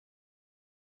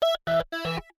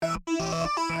Hello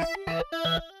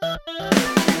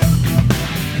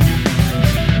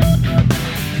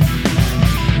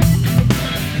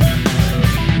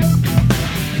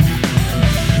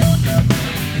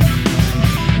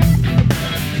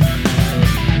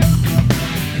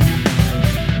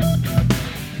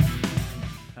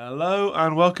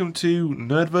and welcome to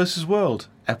Nerd vs. World,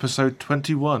 episode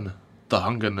 21, The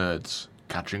Hunger Nerds,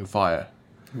 Catching Fire.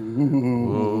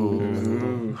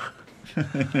 Ooh.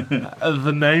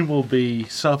 The name will be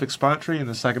self-explanatory in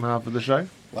the second half of the show.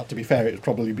 Well, to be fair, it's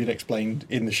probably been explained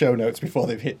in the show notes before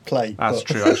they've hit play. That's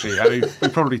true, actually. I mean, we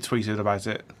probably tweeted about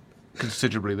it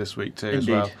considerably this week too, as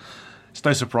well. It's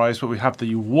no surprise, but we have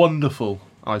the wonderful,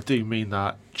 I do mean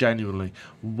that genuinely,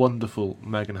 wonderful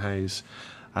Megan Hayes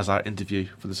as our interview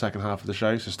for the second half of the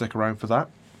show, so stick around for that.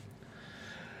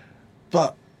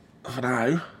 But for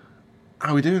now,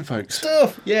 how are we doing, folks?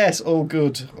 Stuff! Yes, all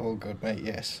good, mate,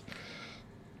 yes.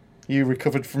 You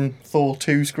recovered from Thor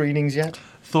 2 screenings yet?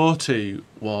 Thor 2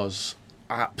 was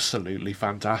absolutely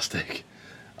fantastic.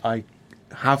 I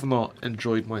have not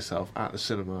enjoyed myself at the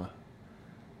cinema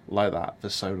like that for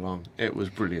so long. It was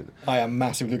brilliant. I am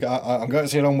massively... I'm going to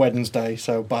see it on Wednesday,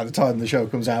 so by the time the show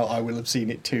comes out, I will have seen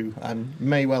it too, and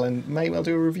may well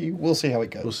do a review. We'll see how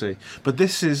it goes. We'll see. But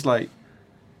this is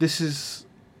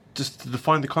just to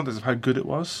define the context of how good it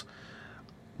was.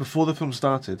 Before the film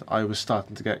started, I was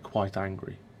starting to get quite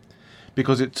angry,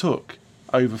 because it took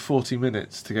over 40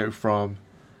 minutes to go from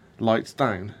lights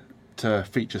down to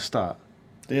feature start.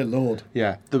 Dear Lord.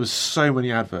 Yeah, there was so many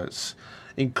adverts,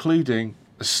 including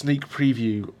a sneak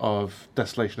preview of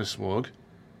Desolation of Smaug.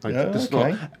 Like,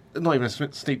 okay. Not even a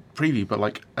sneak preview, but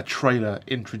like a trailer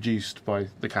introduced by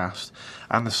the cast,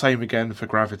 and the same again for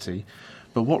Gravity.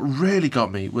 But what really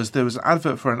got me was there was an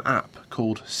advert for an app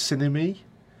called Cineme,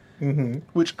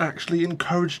 which actually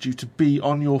encouraged you to be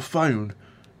on your phone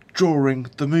during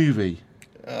the movie.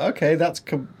 Okay,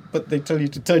 but they tell you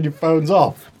to turn your phones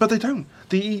off. But they don't.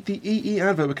 The EE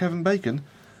advert with Kevin Bacon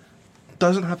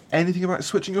doesn't have anything about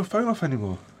switching your phone off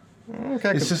anymore.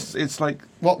 Okay. It's like...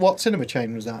 What cinema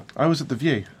chain was that? I was at The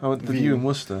View. I went to The View in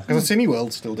Worcester. Because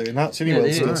Cineworld's still doing that.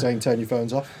 Cineworld's still saying turn your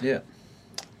phones off. Yeah.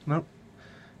 No.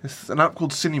 It's an app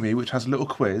called Cineme, which has a little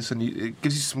quiz, and it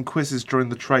gives you some quizzes during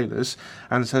the trailers,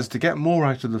 and it says to get more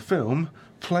out of the film,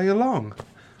 play along.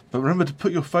 But remember to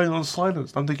put your phone on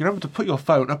silent. I'm thinking, remember to put your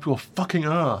phone up your fucking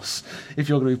arse if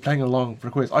you're going to be playing along for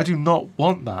a quiz. I do not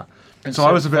want that. And so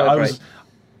I was the fact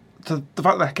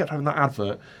that I kept having that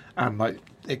advert, and like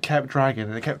it kept dragging,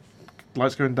 and it kept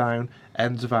lights going down,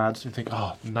 ends of ads, and you think,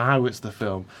 oh, now it's the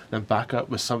film. Then back up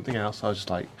with something else. I was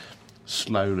just like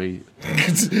slowly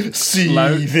seething.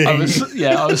 I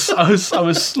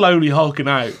was slowly hulking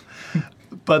out.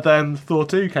 But then Thor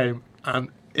 2 came, and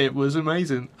it was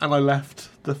amazing, and I left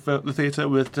the theatre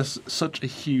with just such a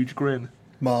huge grin.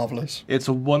 Marvellous. It's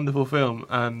a wonderful film,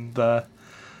 and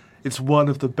it's one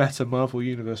of the better Marvel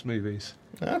Universe movies.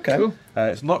 Okay. Cool.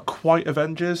 It's not quite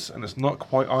Avengers, and it's not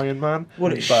quite Iron Man.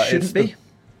 Well, it shouldn't be.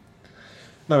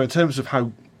 No, in terms of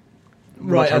how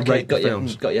right, I okay, rate got the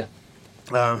films. Got you.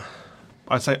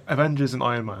 I'd say Avengers and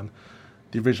Iron Man,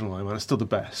 the original Iron Man, is still the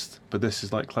best, but this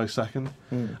is like close second.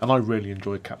 And I really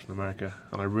enjoyed Captain America,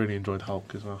 and I really enjoyed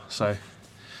Hulk as well. So,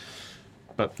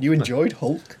 but you enjoyed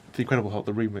Hulk? The Incredible Hulk,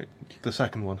 the remake, the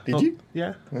second one. Did you?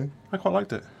 Yeah, I quite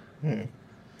liked it.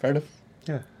 Fair enough.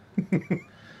 Yeah.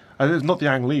 It's not the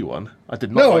Ang Lee one. I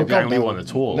did not like the Ang Lee one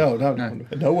at all.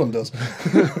 No one does.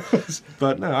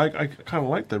 But no, I kind of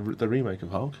like the remake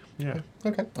of Hulk. Yeah.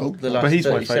 Okay. Cool. The last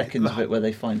 30 seconds of it where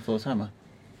they find Thor's hammer.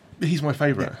 He's my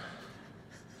favourite.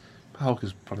 Hulk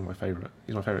is probably my favourite.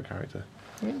 He's my favourite character.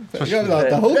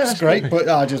 The Hulk's great, but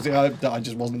I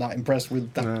just wasn't that impressed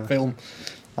with that film.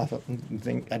 I didn't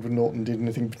think Edward Norton did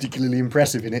anything particularly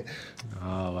impressive in it.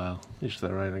 Oh, well. Each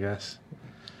their own, I guess.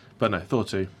 But no, Thor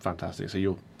 2, fantastic. So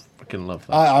you'll freaking love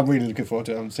that. I'm really looking forward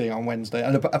to it. I'm seeing it on Wednesday.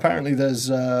 And apparently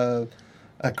there's a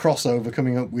crossover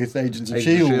coming up with Agents of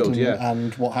S.H.I.E.L.D.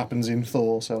 and what happens in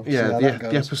Thor. So yeah,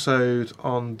 the episode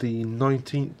on the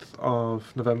 19th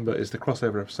of November is the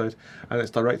crossover episode, and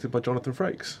it's directed by Jonathan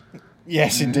Frakes.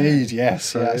 Yes, indeed. Yes.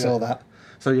 So, I saw that.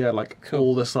 So yeah,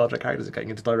 all the Star Trek actors are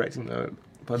getting into directing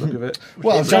by the look of it.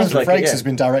 Well, Jonathan Frakes has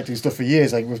been directing stuff for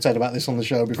years. Like we've said about this on the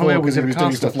show before, because he was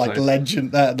doing stuff like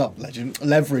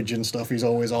Leverage and stuff. He's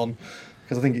always on,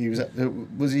 because I think he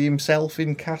was he himself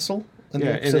in Castle? In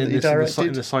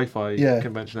the sci-fi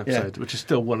convention episode, which is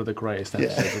still one of the greatest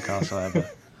episodes of Castle ever.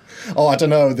 Oh, I don't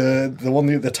know.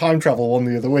 The time travel one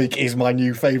the other week is my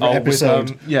new favourite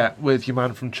episode. With your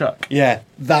man from Chuck. Yeah,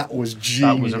 that was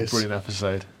genius. That was a brilliant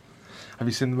episode. Have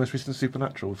you seen the most recent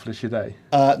Supernatural with Felicia Day?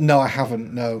 No, I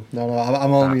haven't. No.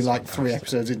 I'm only That's 3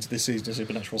 episodes into this season of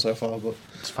Supernatural so far, but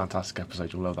it's a fantastic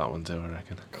episode. You'll love that one too, I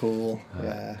reckon. cool.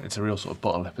 Yeah. It's a real sort of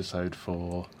bottle episode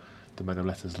for the Men of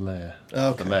Letters Lair.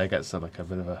 Okay. The Lair gets a bit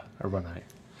of a run out.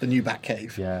 The new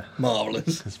Batcave. Yeah,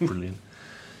 Marvellous. it's brilliant.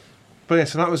 But yeah,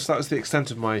 so that was the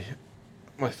extent of my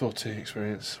Thor 2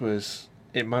 experience. Was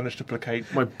it managed to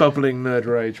placate my bubbling nerd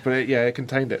rage? But it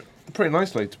contained it pretty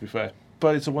nicely, to be fair.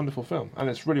 But it's a wonderful film, and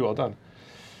it's really well done.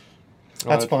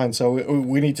 That's fine. So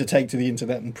we need to take to the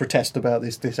internet and protest about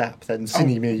this app then,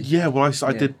 CineMe. Yeah, well,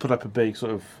 I did put up a big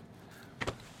sort of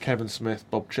Kevin Smith,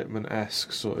 Bob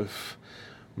Chipman-esque sort of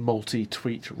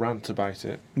multi-tweet rant about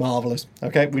it. Marvellous.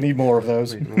 Okay, we need more of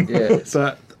those.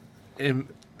 But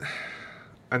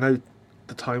I know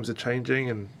the times are changing,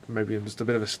 and maybe I'm just a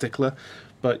bit of a stickler,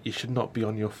 but you should not be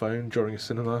on your phone during a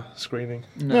cinema screening.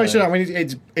 No, you shouldn't. I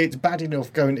mean, it's bad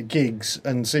enough going to gigs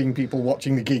and seeing people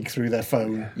watching the gig through their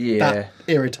phone. Yeah. That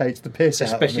irritates the piss out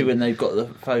of me. Especially when they've got the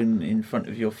phone in front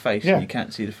of your face and you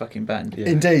can't see the fucking band. Yeah.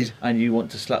 Indeed. And you want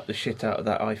to slap the shit out of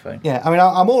that iPhone. Yeah, I mean,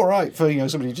 I'm all right for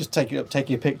somebody just taking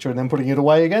a picture and then putting it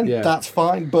away again. Yeah. That's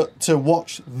fine. But to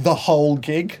watch the whole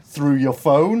gig through your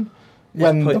phone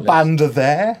when the pointless. band are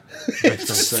there, Makes no it's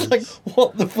just sense. like,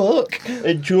 what the fuck?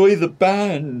 Enjoy the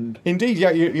band. Indeed,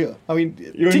 yeah. I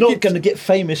mean, You're not going to get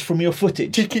famous from your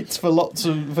footage. tickets for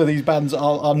these bands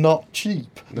are not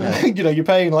cheap. No. You're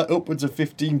paying upwards of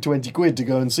 15-20 quid to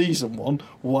go and see someone.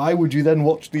 Why would you then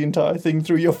watch the entire thing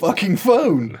through your fucking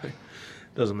phone?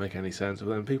 Doesn't make any sense, but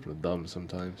then people are dumb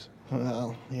sometimes.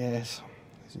 Well, yes,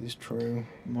 this is true.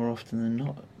 More often than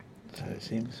not, so it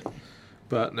seems.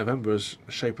 But November is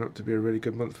shaping up to be a really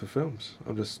good month for films.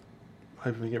 I'm just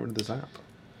hoping we get rid of the Zap.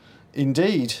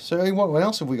 Indeed. So what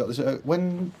else have we got?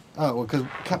 Because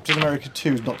Captain America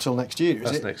 2 is not till next year, is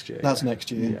That's it? next year. That's yeah.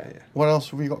 next year. Yeah. What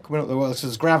else have we got coming up? Well,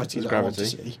 there's Gravity There's that I want to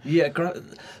Gravity. see. Yeah,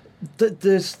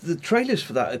 there's the trailers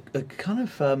for that are kind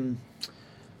of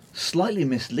slightly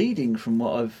misleading from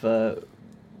what I've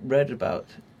read about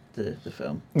the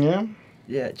film. Yeah?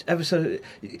 Yeah, it's ever so.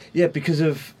 Yeah, because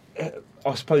of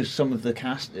I suppose some of the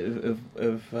cast of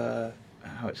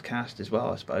how it's cast as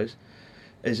well. I suppose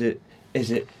is it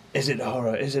a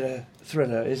horror? Is it a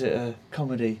thriller? Is it a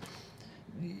comedy?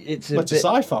 It's a It's a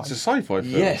sci-fi. It's a sci-fi film.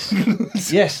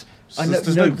 Yes, yes. I know,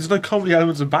 There's no comedy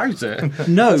elements about it.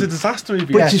 No. It's a disaster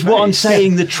movie. Which is what I'm Space.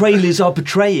 saying. The trailers are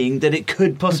portraying that it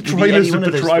could possibly be any one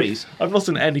of those three. I've not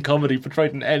seen any comedy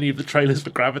portrayed in any of the trailers for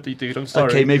Gravity, dude. I'm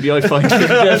sorry. Okay, maybe I find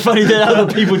it funny that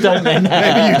other people don't. Then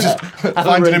Maybe you just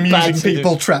find it really bad amusing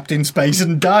people trapped in space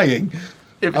and dying.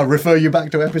 I'll refer you back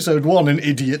to episode 1 and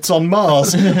Idiots on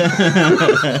Mars.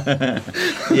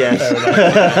 Yes.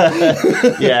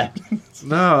 Yeah.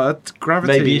 No, it's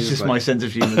Gravity. Maybe it's is just like- my sense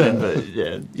of humour then, but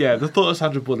yeah. Yeah, the thought of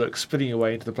Sandra Bullock spinning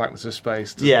away into the blackness of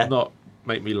space does not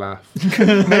make me laugh.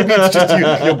 Maybe it's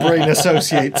just your brain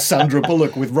associates Sandra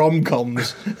Bullock with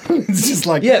rom-coms. It's just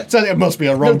like, it must be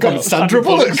a rom-com. It's Sandra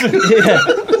Bullock. Yeah.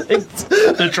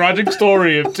 The tragic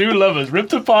story of two lovers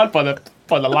ripped apart by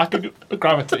the lack of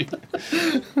gravity.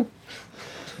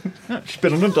 She's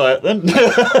been on a diet then.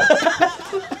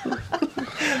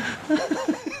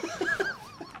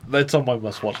 That's on my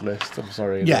must-watch list. I'm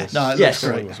sorry. Yeah, no, it looks on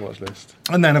my great. must-watch list.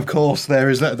 And then, of course, there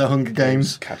is the Hunger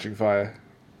Games. Catching Fire.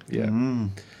 Yeah.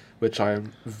 Which I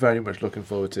am very much looking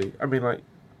forward to. I mean,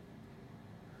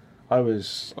 I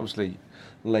was obviously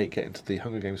late getting to the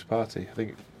Hunger Games party. I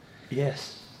think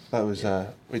Yes. that was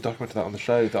we documented that on the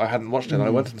show that I hadn't watched it. And I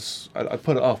went and I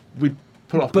put it off. We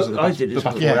put it off because of I did the as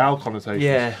Battle well. Royale connotation.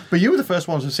 Yeah. But you were the first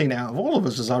ones who've seen it out of all of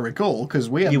us, as I recall, because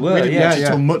we You were, didn't yeah, watch it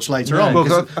until much later on. Well,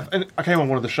 'cause- 'cause I came on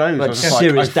one of the shows. Like I was just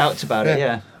serious I doubts about it,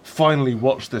 yeah. finally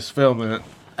watched this film and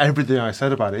everything I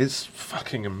said about it is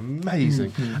fucking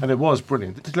amazing. And it was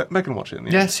brilliant. Did you let Megan watch it in the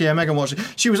end? Yes, yeah, Megan watched it.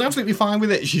 She was absolutely fine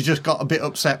with it. She just got a bit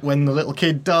upset when the little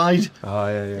kid died. Oh,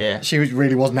 yeah. Yeah. She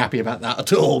really wasn't happy about that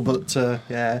at all, but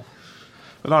yeah.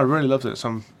 But no, I really loved it, so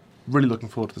I'm really looking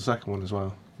forward to the second one as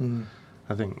well.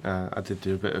 I think I did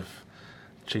do a bit of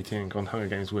cheating on Hunger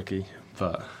Games Wiki,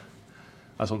 but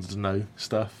I just wanted to know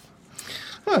stuff.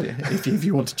 Well, if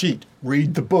you want to cheat,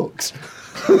 read the books.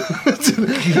 Well,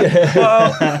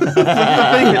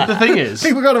 the thing is,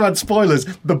 People got to add spoilers.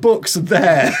 The books are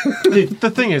there.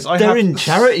 the thing is, They're in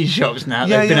charity shops now.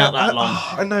 They've been out that long.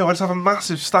 I know. I just have a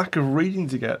massive stack of reading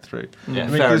to get through. Yeah, I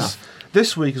mean, fair 'cause enough.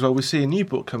 This week as well, we see a new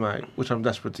book come out, which I'm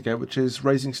desperate to get, which is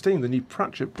Raising Steam, the new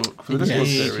Pratchett book for the Discworld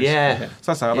Indeed, series. yeah. So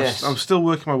that's out. Yes. I'm still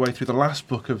working my way through the last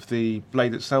book of the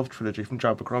Blade Itself trilogy from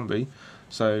Joe Abercrombie.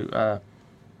 So,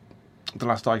 The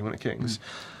Last Argument of Kings.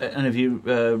 And have you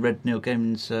read Neil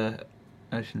Gaiman's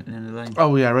Ocean in the Lane.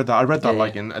 Oh yeah, I read that. I read that Yeah,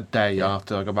 like yeah. in a day Yeah.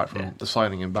 after I got back from Yeah. the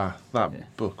signing in Bath. That Yeah.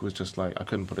 book was just like I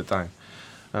couldn't put it down.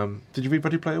 Did you read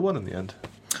Ready Player One in the end?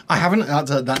 I haven't.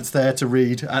 That's there to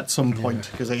read at some point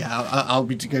because I'll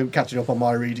be catching up on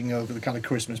my reading over the kind of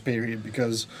Christmas period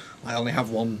because I only have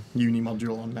one uni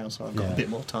module on now, so I've got a bit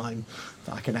more time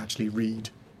that I can actually read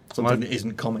something that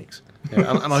isn't comics.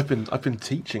 Yeah, and I've been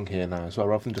teaching here now as well,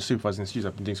 rather than just supervising the students.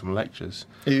 I've been doing some lectures.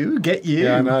 Ooh, get you!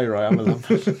 Yeah, I know, you're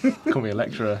right. Call me a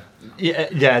lecturer.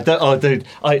 Yeah. Dude,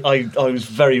 I was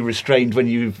very restrained when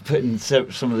you put in some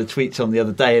of the tweets on the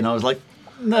other day, and I was like,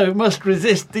 no, must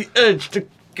resist the urge to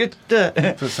get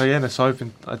there. So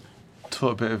I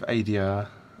taught a bit of ADR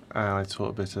and I taught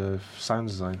a bit of sound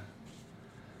design.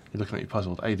 You're looking at me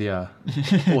puzzled. ADR,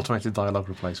 automated dialogue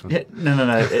replacement. Yeah,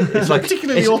 no. It's like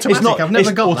particularly automatic. I've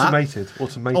never got automated. that.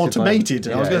 Automated.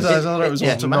 I was going to say I thought it was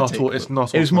automatic. It's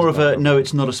not. It was more of a automatic. no.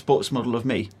 It's not a sports model of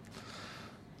me.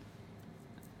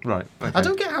 Right. Okay. I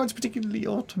don't get how it's particularly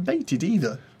automated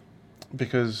either.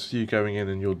 Because you're going in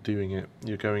and you're doing it.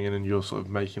 You're going in and you're sort of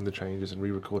making the changes and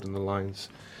re-recording the lines.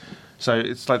 So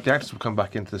it's like the actors will come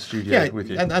back into the studio with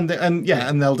you. and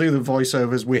they'll do the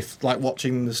voiceovers with like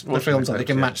watching the films so they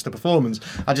can match the performance.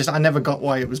 I never got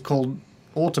why it was called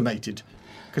automated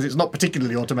because it's not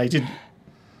particularly automated.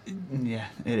 Yeah,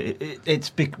 it's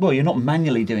big. Well, you're not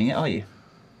manually doing it, are you?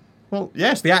 Well,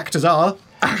 yes, the actors are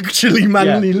actually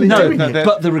manually doing it.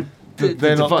 But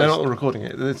they're not recording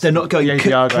it. They're not going the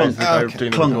ADR guys that are clunk,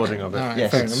 doing the clunk. recording of it. Right,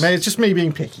 Yes. fair enough. Maybe it's just me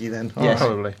being picky then. Yes.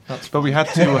 Probably. But we had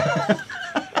to.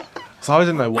 So I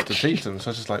didn't know what to teach them. So I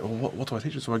was just like, well, what do I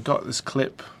teach them? So I got this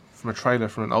clip from a trailer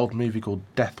from an old movie called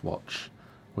Death Watch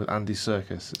with Andy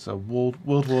Serkis. It's a World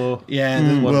War. Yeah,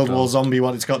 the World film. War Zombie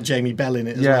one. It's got Jamie Bell in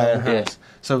it as Yeah, well. it has.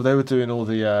 So they were doing all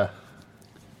the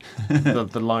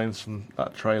the lines from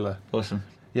that trailer. Awesome.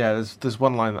 Yeah, there's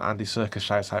one line that Andy Serkis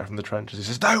shouts out from the trenches. He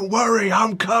says, "Don't worry,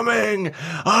 I'm coming!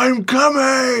 I'm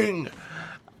coming!"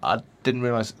 I didn't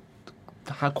realise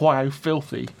quite how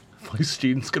filthy my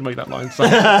students could make that line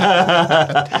sound.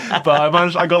 But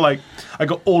I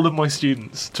got all of my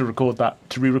students to re-record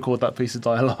that piece of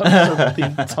dialogue. So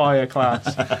the entire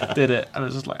class did it, and it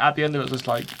was just like at the end of it, it was just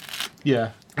like,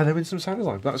 yeah. And there was some sound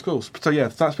design. That was cool. So yeah,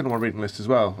 that's been on my reading list as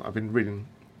well. I've been reading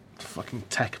fucking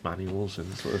tech manuals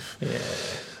and sort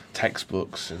of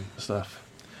textbooks and stuff.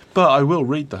 But I will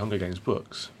read the Hunger Games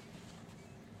books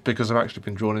because I've actually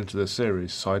been drawn into the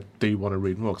series, so I do want to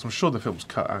read more because I'm sure the film's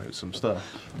cut out some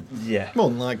stuff. Yeah, More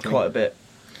than likely. quite a bit.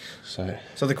 So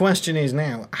So the question is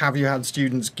now, have you had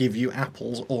students give you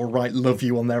apples or write love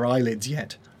you on their eyelids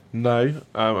yet? no,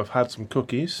 I've had some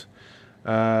cookies.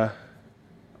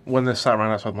 When they're sat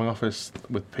around outside my office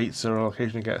with pizza, I'll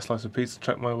occasionally get a slice of pizza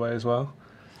chucked my way as well.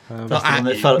 That's the one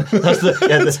that fell.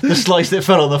 That's the slice that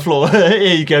fell on the floor.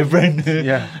 Here you go, Brent.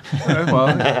 Yeah. Oh,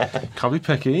 well, can't be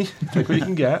picky. Take what you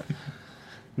can get.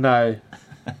 No,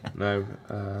 no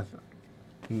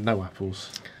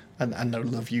apples. And no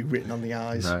love you written on the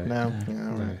eyes? No. No? Yeah,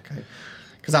 right, okay.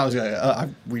 Because that was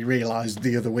we realised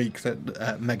the other week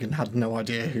that Megan had no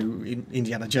idea who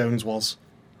Indiana Jones was.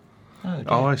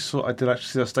 Oh, I did actually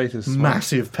see that status.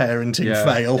 Massive parenting Yeah.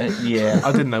 fail. yeah.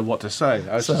 I didn't know what to say.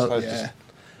 I thought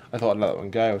I'd let that one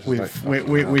go. I was just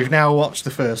We've now watched the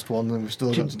first one and we've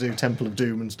still got to do Temple of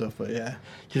Doom and stuff, but yeah.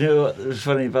 Do you know what was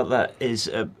funny about that is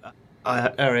I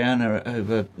had Ariana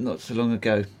over not so long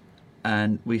ago,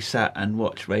 and we sat and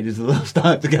watched Raiders of the Lost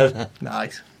Ark together.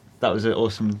 Nice. That was an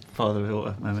awesome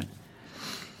father-daughter moment.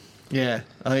 Yeah,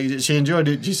 she enjoyed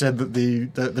it. She said that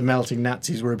the melting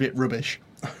Nazis were a bit rubbish.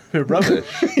 rubbish.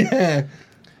 Yeah.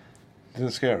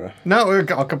 Didn't scare her. No, we've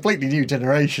got a completely new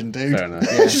generation, dude. Fair enough.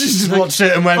 She just watched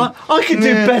it and went, I can do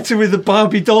Yeah. better with a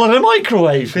Barbie doll and a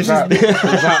microwave.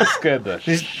 That scared the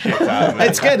shit out of me.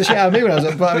 It scared the shit out of me when I was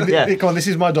like, but Yeah. come on, this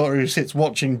is my daughter who sits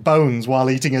watching Bones while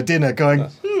eating her dinner going,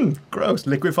 gross,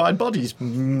 liquefied bodies.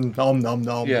 Nom, nom,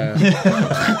 nom. Yeah.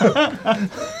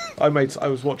 I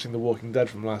was watching The Walking Dead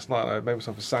from last night and I made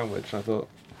myself a sandwich and I thought,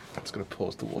 I'm just going to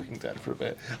pause The Walking Dead for a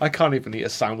bit. I can't even eat a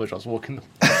sandwich. I was watching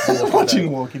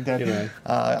Walking Dead. You know.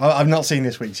 I've not seen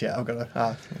this week's yet. I've got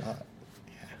to...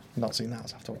 not seen that,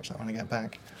 so I have to watch that when I get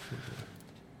back.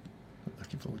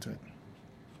 Looking forward to it.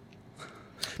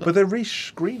 But they're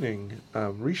rescreening.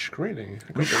 Rescreening?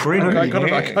 I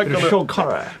gotta Sean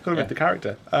Connery. make the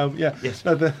character. Yeah. Yes.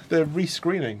 No, they're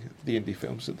rescreening the indie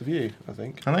films at the View, I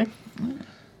think. Are they?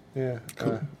 Yeah.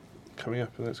 Coming up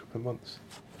in the next couple of months.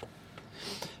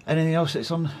 Anything else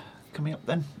that's on coming up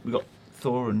then? We've got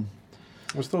Thor and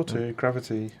Was Thor 2,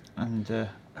 Gravity, Hunger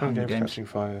Hunger Games, Games. Catching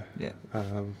Fire, Yeah.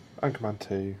 Anchorman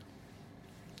 2.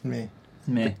 Me.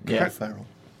 Me. Yeah. Feral.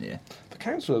 Yeah. The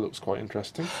Counselor looks quite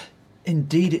interesting.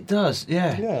 Indeed, it does.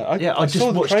 Yeah. Yeah, I just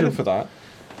saw the watched trailer for that.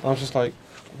 I was just like,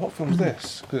 what film's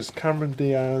this? Because it's Cameron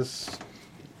Diaz,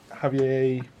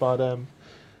 Javier Bardem,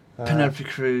 Penelope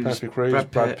Cruz,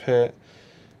 Brad Pitt,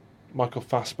 Michael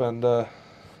Fassbender.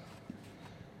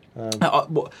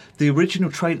 The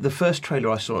original trailer, the first trailer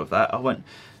I saw of that, I went,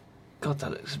 God,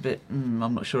 that looks a bit.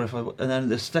 I'm not sure if I. And then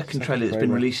the second trailer that's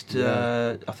been released,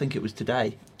 I think it was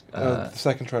today. The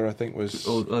second trailer, I think, was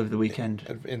over the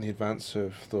weekend in the advance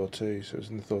of Thor 2, so it was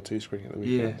in the Thor 2 screening at the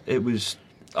weekend. Yeah, it was.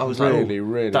 I was really,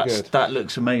 like, really good. That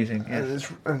looks amazing. Yeah.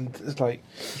 And it's like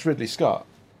it's Ridley Scott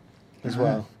as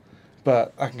well,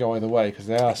 but I can go either way because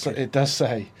they are. It does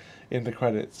say in the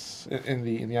credits, in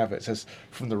the advert, it says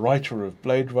from the writer of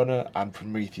Blade Runner and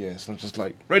Prometheus, and I'm just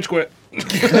like rage quit.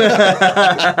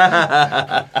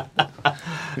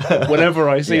 Whenever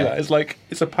I see that, it's like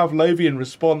it's a Pavlovian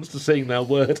response to seeing that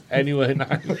word anywhere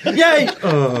now. Yay!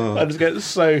 I just get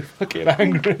so fucking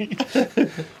angry.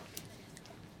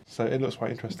 So it looks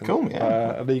quite interesting. Cool,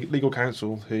 yeah. A legal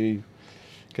counsel who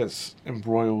gets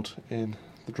embroiled in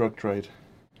the drug trade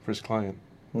for his client.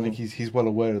 I think he's well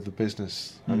aware of the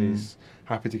business and he's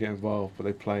happy to get involved, but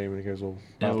they play him and he goes all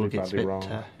badly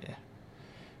wrong.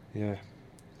 Yeah.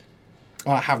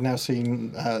 I have now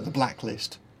seen The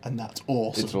Blacklist, and that's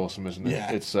awesome. It's awesome, isn't it?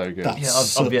 Yeah. It's so good.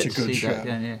 That's such a good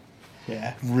show.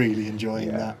 Yeah, really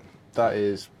enjoying that. That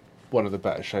is one of the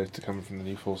better shows to come from the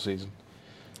new fall season.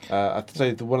 I'd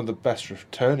say one of the best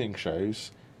returning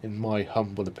shows, in my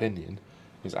humble opinion,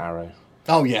 is Arrow.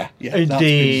 Oh yeah,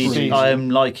 indeed. I am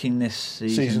liking this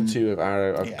season 2 of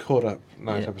Arrow. I've caught up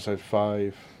now to episode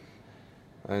 5,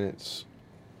 and it's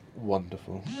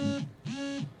wonderful.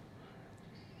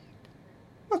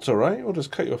 That's all right. We'll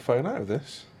just cut your phone out of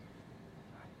this.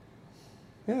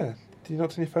 Yeah. Did you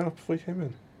not turn your phone off before you came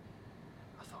in?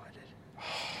 I thought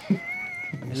I did.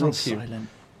 It's on silent.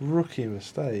 Rookie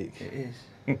mistake. It is.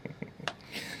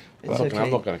 I'm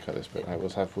not going to cut this bit out. We'll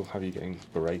have you getting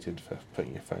berated for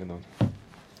putting your phone on.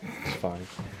 It's fine.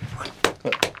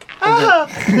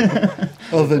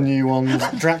 Other new ones.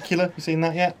 Dracula, you seen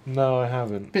that yet? No, I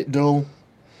haven't. Bit dull.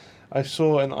 I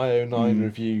saw an IO9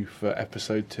 review for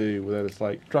episode 2 where it's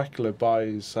like Dracula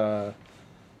buys.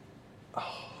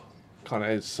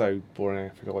 It's so boring. I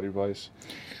forgot what he buys,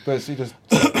 but he does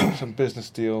some business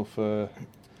deal for.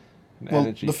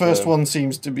 Energy the first one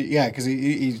seems to be because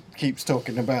he keeps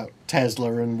talking about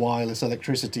Tesla and wireless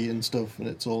electricity and stuff, and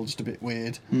it's all just a bit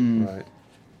weird. Right.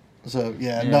 So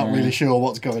not really sure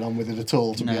what's going on with it at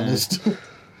all, to be honest.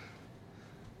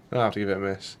 I'll have to give it a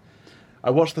miss. I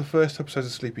watched the first episode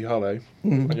of Sleepy Hollow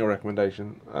on your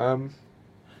recommendation.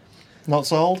 Not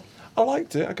sold? I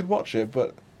liked it. I could watch it,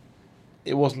 but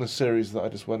it wasn't a series that I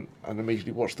just went and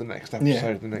immediately watched the next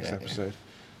episode. Episode.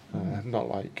 Not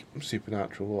like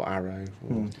Supernatural or Arrow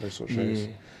or those sort of shows.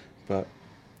 But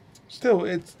still,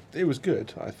 it was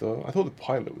good, I thought. I thought the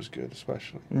pilot was good,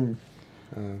 especially.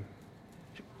 I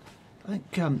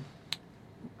think,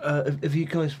 have you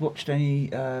guys watched any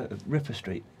Ripper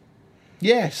Street?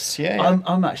 Yes, yeah.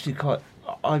 I'm actually quite...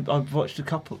 I've watched a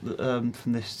couple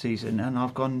from this season, and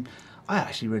I've gone... I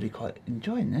actually really quite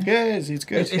enjoying this. Yeah, it's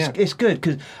good. It's good,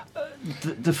 because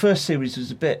the first series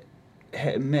was a bit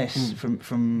hit and miss from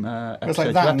it's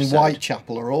like that and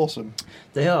Whitechapel are awesome.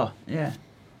 They are, yeah.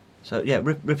 So, yeah,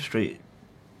 Ripper Street,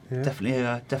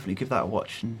 definitely give that a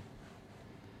watch. And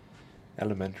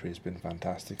Elementary has been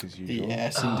fantastic as usual.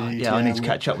 Yes, indeed. I need to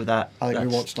catch up with that. I think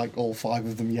we watched like all 5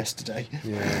 of them yesterday.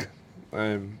 Yeah.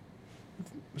 I'm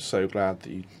so glad that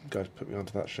you guys put me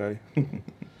onto that show.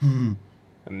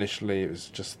 Initially, it was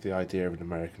just the idea of an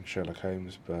American Sherlock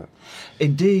Holmes, but...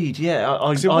 Indeed, yeah.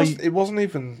 It wasn't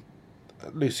even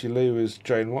Lucy Liu as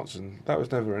Jane Watson. That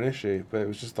was never an issue, but it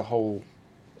was just the whole...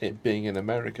 it being in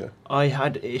America. I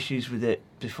had issues with it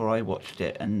before I watched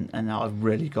it, and I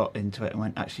really got into it and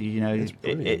went, actually,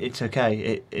 it's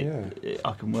okay.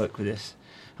 I can work with this.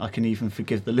 I can even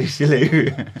forgive the Lucy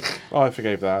Liu. I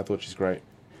forgave that. I thought she's great.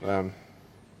 It's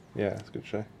a good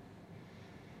show.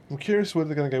 I'm curious where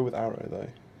they're going to go with Arrow, though.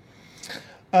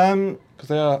 Because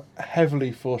they are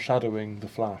heavily foreshadowing The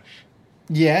Flash.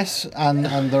 Yes, and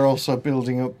they're also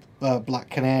building up Black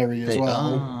Canary as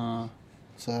well. Are.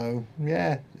 So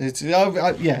it's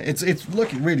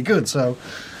looking really good. So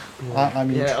I'm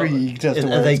intrigued as to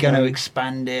where are they going to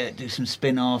expand it, do some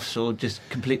spin-offs, or just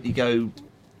completely go?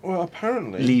 Well,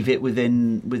 apparently leave it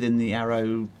within the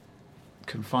Arrow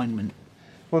confinement.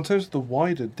 Well, in terms of the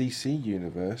wider DC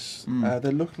universe,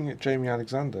 they're looking at Jamie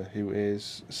Alexander, who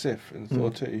is Sif in Thor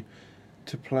 2,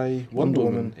 to play Wonder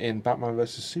Woman in Batman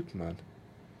vs Superman.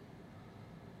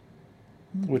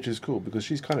 which is cool because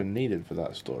she's kind of needed for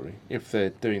that story. If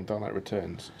they're doing Dark Knight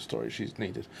Returns story, she's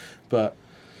needed. But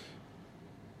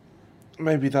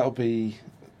maybe that'll be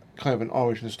kind of an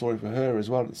origin story for her as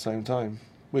well at the same time,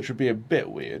 which would be a bit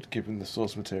weird given the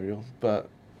source material. But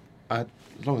as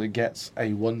long as it gets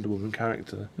a Wonder Woman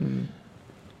character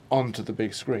onto the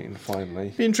big screen,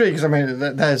 finally. Be intrigued because I mean,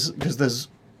 there's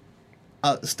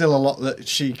still a lot that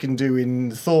she can do in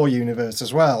the Thor universe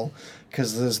as well.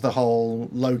 Because there's the whole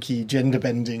Loki gender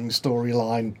bending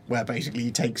storyline where basically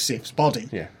he takes Sif's body.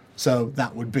 Yeah. So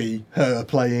that would be her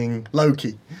playing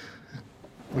Loki,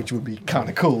 which would be kind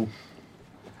of cool.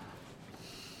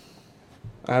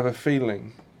 I have a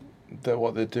feeling that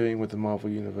what they're doing with the Marvel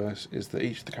Universe is that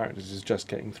each of the characters is just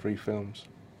getting 3 films.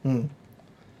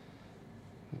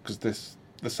 Because the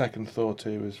second Thor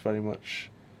 2 is very much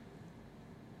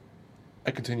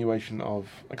a continuation of,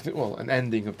 an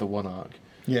ending of the one arc.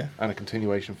 Yeah. And a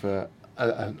continuation for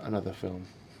another film.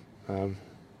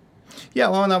 Yeah,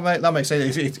 well, that makes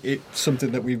sense. It's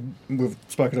something that we've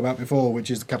spoken about before, which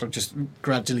is kind of just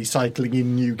gradually cycling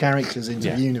in new characters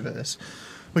into the universe,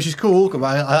 which is cool.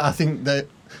 I think that,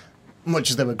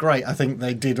 much as they were great, I think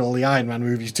they did all the Iron Man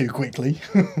movies too quickly.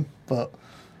 But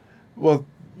well,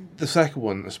 the second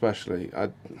one especially,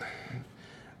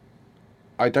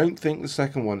 I don't think the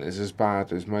second one is as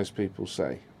bad as most people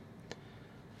say.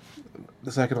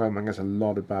 The second Iron Man gets a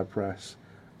lot of bad press,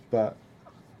 but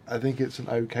I think it's an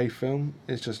okay film.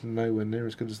 It's just nowhere near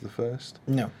as good as the first.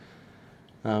 No.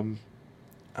 And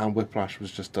Whiplash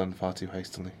was just done far too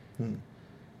hastily.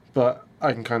 But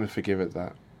I can kind of forgive it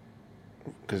that,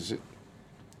 because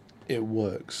it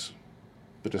works,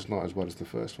 but just not as well as the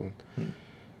first one.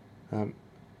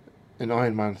 In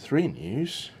Iron Man 3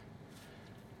 news,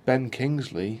 Ben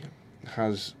Kingsley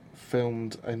has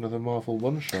filmed another Marvel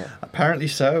one-shot. Apparently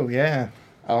so, yeah.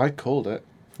 I called it.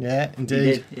 Yeah,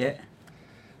 indeed. Yeah.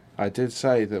 I did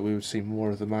say that we would see more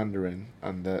of the Mandarin,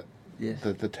 and that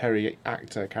the Terry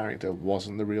actor character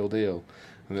wasn't the real deal,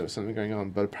 and there was something going on.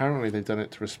 But apparently they've done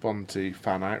it to respond to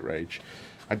fan outrage.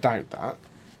 I doubt that.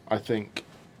 I think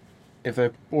if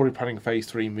they're already planning Phase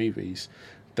 3 movies,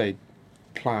 they'd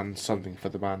plan something for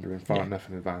the Mandarin far enough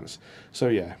in advance. So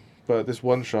yeah, but this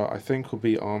one-shot I think will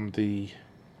be on the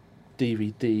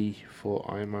DVD for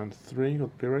Iron Man 3 or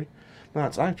Blu-ray. No,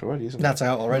 it's out already, isn't it? That's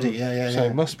out already, yeah. So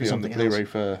it must be on the Something Blu-ray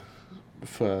else.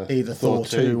 for Either Thor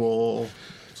 2 or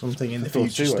something in the Thor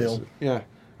future 2, still. yeah,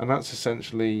 and that's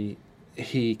essentially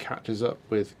he catches up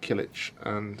with Killich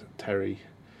and Terry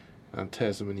and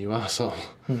tears them a new arsehole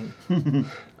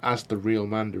as the real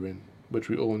Mandarin, which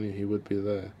we all knew he would be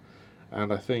there.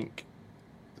 And I think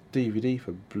DVD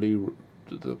for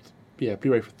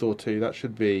Blu-ray for Thor 2, that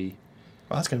should be...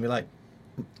 Well, that's going to be like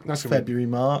That's gonna February,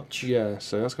 March. Yeah,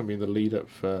 so that's going to be the lead up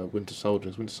for Winter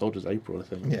Soldiers. Winter Soldier's April, I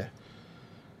think. Yeah.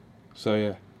 So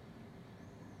yeah,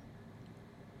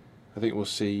 I think we'll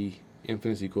see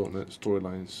Infinity Gauntlet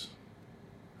storylines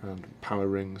and power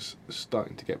rings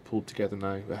starting to get pulled together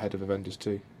now ahead of Avengers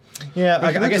 2. Yeah,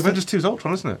 I guess Avengers 2 is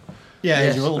Ultron, isn't it? Yeah,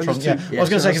 Yes. Age of Ultron. Avengers Yeah. 2. I was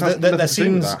going to say, So because that's there nothing to do with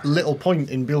seems that. little point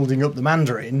in building up the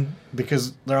Mandarin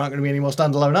because there aren't going to be any more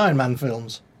standalone Iron Man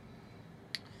films.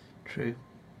 True.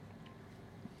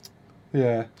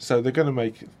 Yeah, so they're going to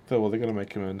make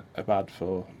him a bad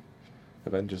for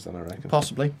Avengers then, I reckon.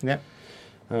 Possibly, yeah.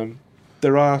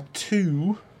 There are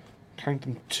two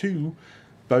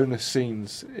bonus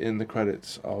scenes in the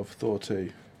credits of Thor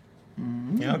 2.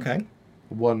 Yeah, okay.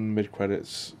 One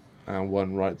mid-credits and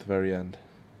one right at the very end.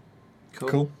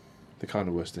 Cool. They're kind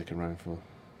of worth sticking around for.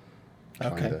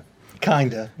 Okay.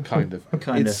 Kinda. Kind of.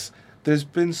 Kinda. There's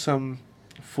been some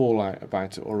fallout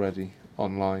about it already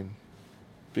online,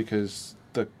 because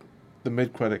the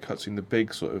mid-credit cutscene, the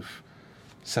big sort of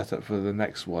setup for the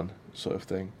next one sort of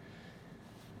thing,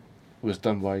 was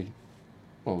done by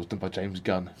James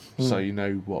Gunn. So you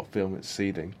know what film it's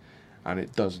seeding, and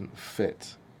it doesn't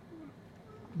fit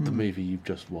the movie you've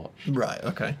just watched. Right,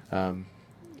 okay.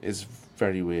 It's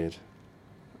very weird,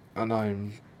 and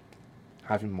I'm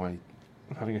having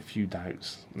a few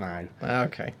doubts now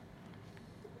Okay.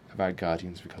 about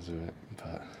Guardians because of it.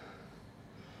 But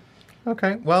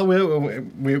Okay. Well,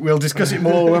 we'll discuss it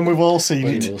more when we've all seen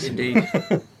We it. will see. Indeed.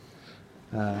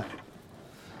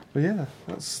 But yeah,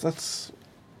 that's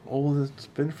all that's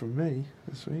been from me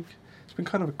this week. It's been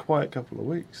kind of a quiet couple of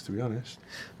weeks, to be honest.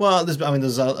 Well,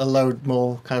 there's a load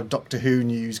more kind of Doctor Who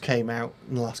news came out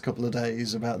in the last couple of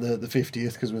days about the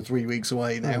 50th, because we're 3 weeks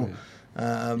away now.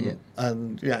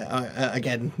 And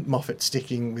again, Moffat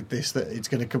sticking with this, that it's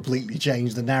going to completely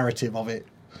change the narrative of it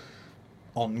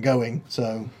ongoing.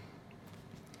 So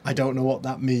I don't know what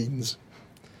that means.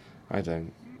 I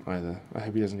don't either. I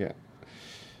hope he doesn't get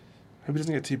hope he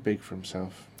doesn't get too big for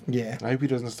himself. Yeah, I hope he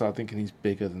doesn't start thinking he's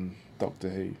bigger than Doctor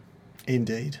Who,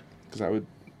 indeed. because that would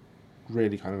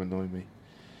really kind of annoy me.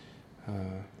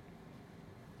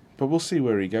 But we'll see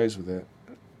where he goes with it.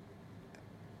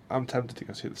 I'm tempted to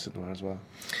go see it at the cinema as well.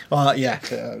 Well, yeah,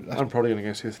 I'm probably going to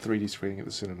go see a 3D screening at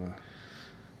the cinema.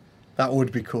 that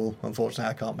would be cool. Unfortunately,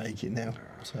 I can't make it now,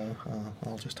 so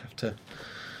I'll just have to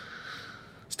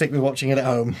stick with watching it at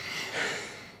home.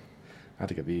 I had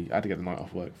to get the night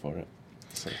off work for it.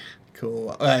 So.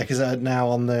 Cool. Because now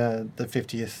on the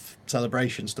 50th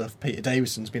celebration stuff, Peter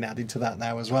Davison's been added to that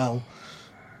now as well.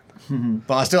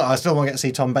 But I still want to get to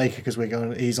see Tom Baker because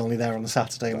he's only there on the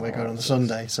Saturday and we're going on the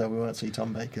Sunday, so we won't see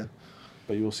Tom Baker.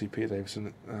 But you will see Peter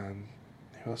Davison.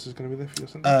 Who else is going to be there for your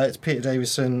Sunday? It's Peter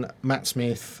Davison, Matt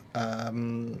Smith.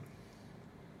 Was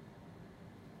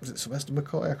it Sylvester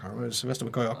McCoy? I can't remember. Sylvester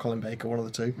McCoy or Colin Baker, one of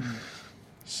the two.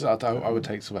 So I would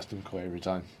take Sylvester McCoy every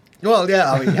time. Well,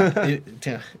 yeah, I mean,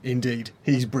 yeah, indeed,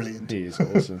 he's brilliant. He is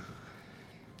awesome.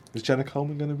 Is Jenna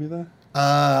Coleman going to be there?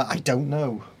 I don't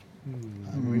know.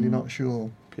 I'm really not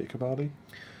sure. Peter Capaldi?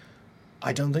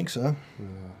 I don't think so.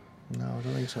 No, I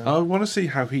don't think so. I want to see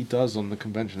how he does on the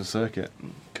convention circuit,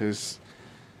 because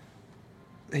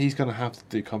he's going to have to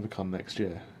do Comic-Con next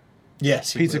year.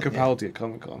 Yes, he Peter will, Capaldi at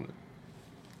Comic-Con.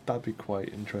 That'd be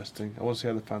quite interesting. I want to see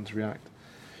how the fans react.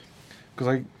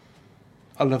 Because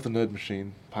I love the Nerd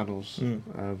Machine panels.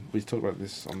 We talked about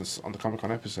this on the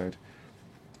Comic-Con episode.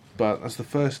 But it's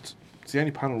the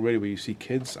only panel really where you see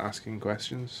kids asking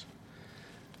questions.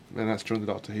 And that's during the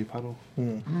Doctor Who panel.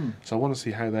 So I want to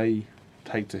see how they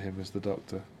take to him as the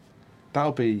Doctor.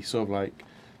 That'll be sort of like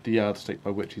the yardstick by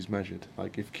which he's measured.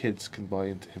 Like, if kids can buy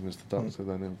into him as the Doctor,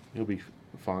 then he'll be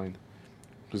fine.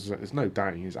 Because there's no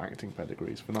doubting his acting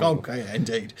pedigree is phenomenal. Okay, yeah,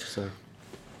 indeed. So,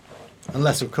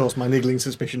 unless, of course, my niggling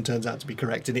suspicion turns out to be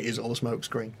correct and it is all a smoke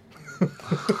screen.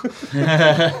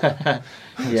 Yeah.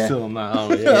 Still on that, are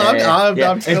we?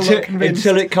 I'm still not convinced.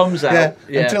 Until it comes out.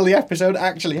 Yeah. Until the episode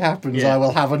actually happens, Yeah. I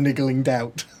will have a niggling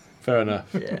doubt. Fair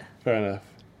enough. Yeah. Fair enough.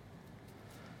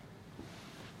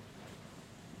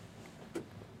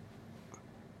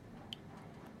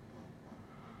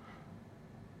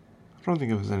 I don't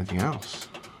think there was anything else.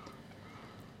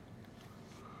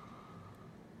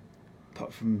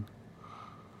 Apart from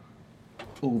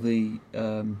all the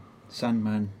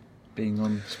Sandman being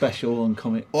on special on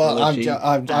Comic. Well,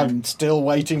 I'm still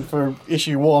waiting for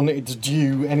issue 1. It's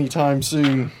due anytime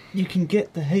soon. You can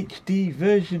get the HD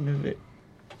version of it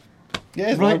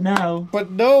Yes, right now. But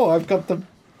no, I've got the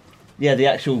Yeah, the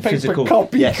actual paper physical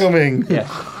copy yes. coming. Yes.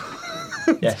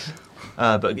 Yes.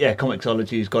 But yeah,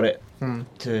 Comixology's got it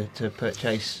to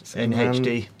purchase in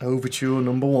HD. Overture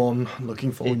number 1.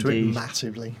 Looking forward to it Indeed.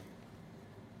 massively.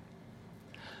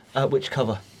 Which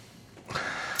cover?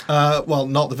 Well,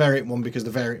 not the variant one, because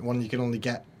the variant one you can only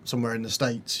get somewhere in the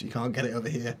States. You can't get it over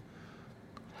here.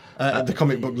 The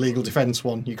comic book legal defence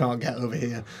one you can't get over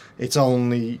here. It's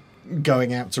only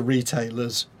going out to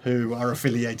retailers who are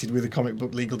affiliated with the Comic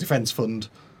Book Legal Defence Fund,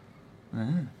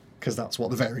 because that's what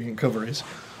the variant cover is.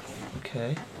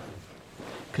 Okay.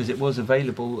 Because it was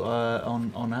available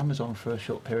on Amazon for a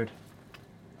short period.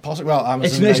 Possibly, well,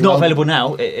 Amazon It's may not well- available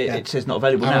now. Yeah. It says not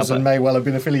available Amazon now. may well have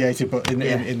been affiliated, but in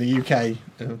the UK,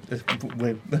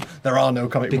 there are no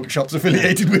comic book shops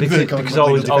affiliated with the Comic Because Book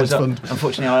I Legal was Defence Fund.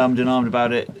 unfortunately I ummed and armed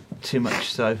about it too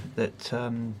much, so that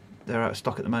they're out of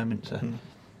stock at the moment. So.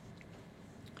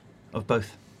 Of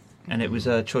both, and it was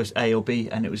choice A or B,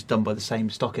 and it was done by the same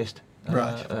stockist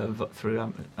through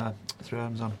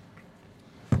Amazon.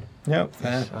 Yeah,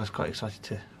 Yes, I was quite excited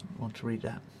to want to read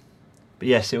that. But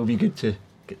yes, it would be good to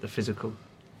get the physical.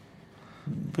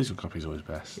 Physical copy's always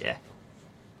best. Yeah.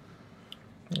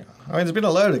 Yeah. I mean, there's been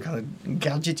a load of kind of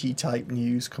gadgety type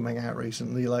news coming out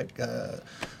recently, like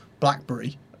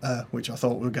BlackBerry, which I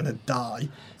thought were going to die,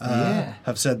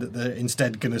 have said that they're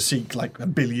instead going to seek like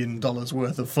 $1 billion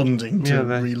worth of funding to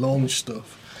relaunch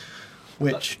stuff,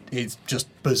 which is just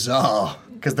bizarre,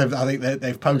 because I think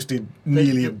they've posted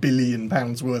nearly £1 billion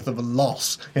worth of a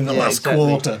loss in the last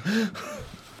quarter.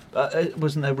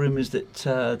 Wasn't there rumours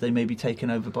that they may be taken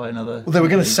over by another? Well, they were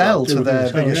going to sell to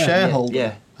their biggest shareholder.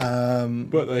 Yeah.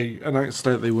 But they announced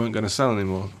that they weren't going to sell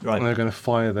anymore. Right. And they're going to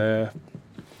fire their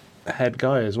head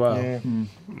guy as well, Yeah.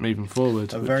 moving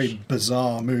forward. A very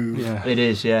bizarre move. Yeah. It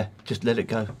is. Yeah. Just let it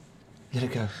go. Let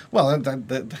it go. Well,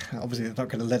 obviously they're not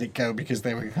going to let it go because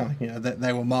they were,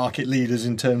 they were market leaders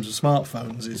in terms of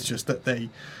smartphones. It's just that they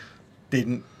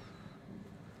didn't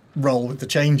roll with the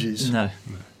changes. No.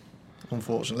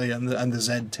 unfortunately, and the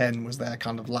Z10 was their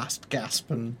kind of last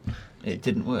gasp, and It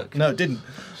didn't work. no, it didn't.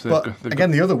 So But they've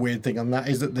again, the other weird thing on that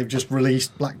is that they've just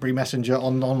released BlackBerry Messenger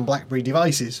on BlackBerry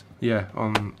devices. yeah,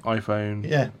 on iPhone,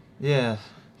 Yeah. Yeah.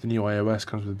 the new iOS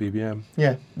comes with BBM.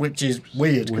 Yeah, which is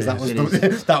weird because that was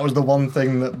Weird. that was the one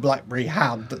thing that BlackBerry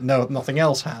had that nothing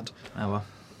else had, Oh well.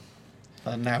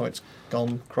 and now it's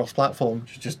gone cross-platform,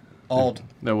 which is just odd.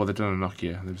 No, well, they've done a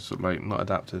Nokia. They've sort of like not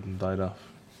adapted and died off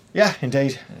Yeah,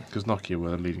 indeed. because Nokia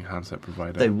were the leading handset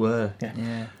provider. They were. Yeah.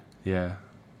 Yeah. Yeah,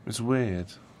 it's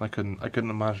weird. I couldn't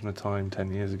imagine a time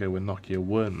 10 years ago when Nokia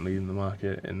weren't leading the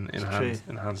market in It's true.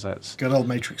 handsets. Good old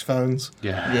Matrix phones.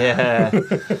 Yeah. Yeah.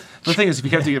 The thing is, if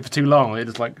you kept it for too long, it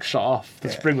just like shut off. The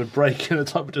Yeah. spring would break and the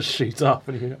top would just shoot up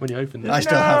when you opened it. I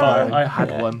still have mine. I had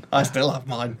Yeah. one. I still have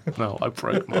mine. No, I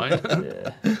broke mine.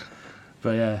 Yeah.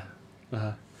 But yeah,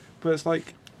 but it's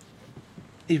like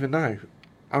even now,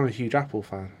 I'm a huge Apple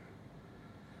fan.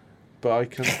 But I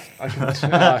can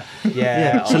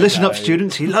Yeah. So I listen up, know.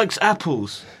 students. He likes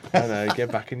apples. I know.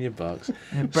 Get back in your box.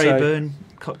 Brayburn,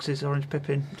 Cox's Orange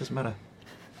Pippin. Doesn't matter.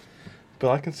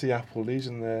 But I can see Apple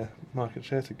losing their market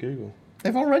share to Google.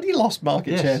 They've already lost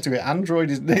market Yes. share to it. Android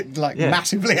is like Yeah.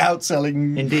 massively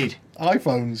outselling Indeed.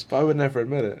 iPhones. But I would never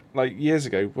admit it. Like years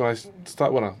ago, when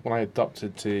I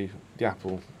adopted to the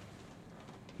Apple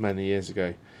many years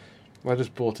ago, I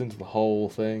just bought into the whole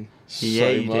thing Yeah, so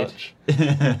you did. much,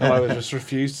 and I would just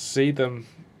refused to see them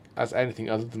as anything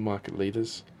other than market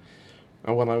leaders.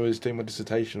 And when I was doing my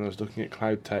dissertation, I was looking at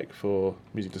cloud tech for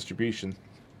music distribution.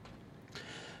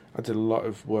 I did a lot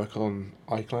of work on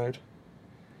iCloud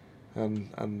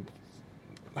and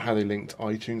how they linked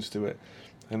iTunes to it,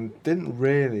 and didn't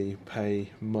really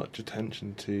pay much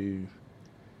attention to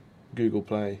Google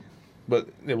Play, but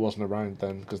it wasn't around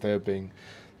then because they're going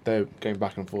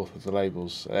back and forth with the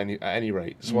labels at any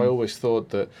rate. So I always thought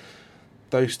that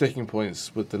those sticking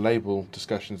points with the label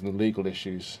discussions and the legal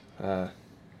issues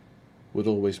would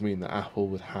always mean that Apple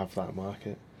would have that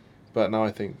market. But now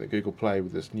I think that Google Play,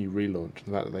 with this new relaunch and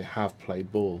the fact that they have played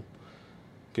ball,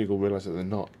 Google realise that they're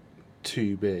not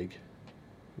too big.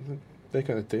 They're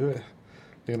going to do it.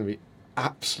 They're going to be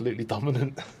absolutely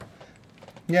dominant.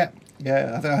 Yeah,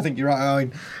 I think you're right.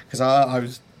 Because I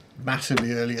was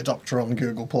massively early adopter on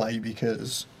Google Play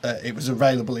because it was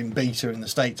available in beta in the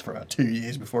States for about 2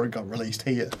 years before it got released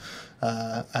here.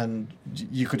 And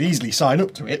you could easily sign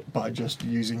up to it by just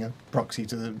using a proxy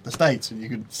to the States, and you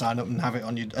could sign up and have it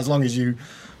on your, as long as you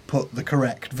put the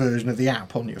correct version of the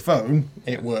app on your phone,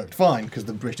 it worked fine, because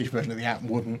the British version of the app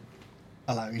wouldn't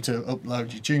allow you to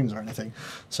upload your tunes or anything.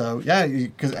 So yeah,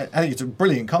 because I think it's a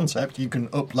brilliant concept. You can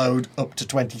upload up to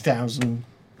 20,000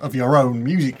 of your own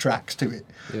music tracks to it,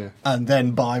 Yeah. and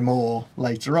then buy more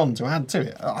later on to add to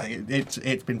it.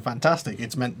 It's been fantastic.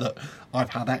 It's meant that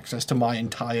I've had access to my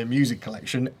entire music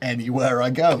collection anywhere I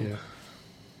go, Yeah.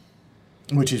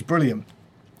 which is brilliant.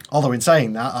 Although in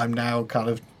saying that, I'm now kind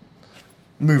of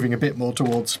moving a bit more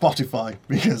towards Spotify,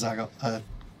 because I got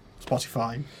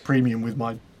Spotify Premium with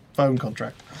my phone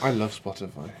contract. I love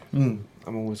Spotify. Mm.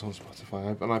 I'm always on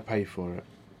Spotify, and I pay for it.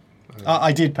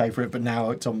 I did pay for it, but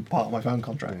now it's on part of my phone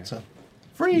contract. Yeah. So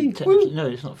free. Technically, Woo! no,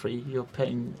 it's not free. You're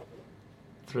paying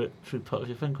through part of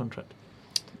your phone contract.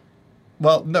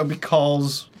 Well, no,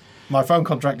 because my phone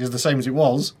contract is the same as it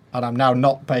was, and I'm now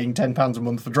not paying £10 a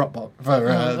month for Dropbox for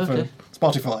okay.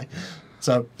 Spotify,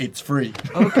 so it's free.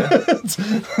 Okay.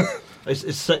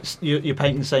 You're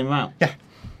paying the same amount? Yeah.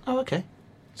 Oh, okay.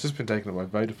 It's just been taken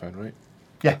up by Vodafone, right?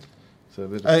 Yeah, So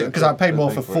because I paid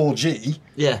more for it. 4G,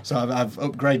 Yeah. so I've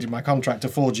upgraded my contract to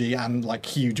 4G and like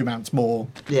huge amounts more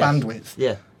Yes. bandwidth.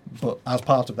 Yeah. But as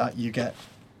part of that, you get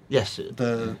Yes.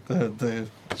 the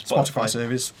Spotify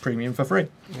service premium for free.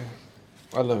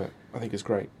 I love it. I think it's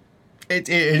great. It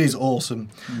is awesome.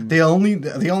 The only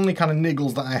kind of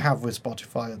niggles that I have with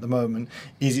Spotify at the moment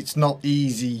is it's not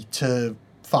easy to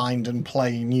find and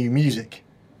play new music,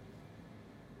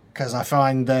 because I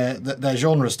find their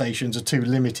genre stations are too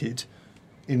limited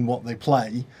in what they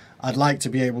play. I'd like to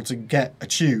be able to get a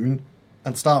tune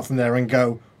and start from there and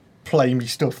go, play me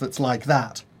stuff that's like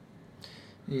that,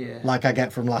 Yeah. like I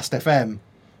get from Last FM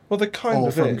Well, there kind or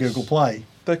of from is. Google Play.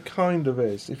 There kind of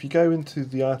is. If you go into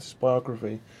the artist's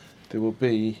biography, there will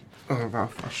be. Oh,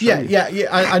 I'll show Yeah, you.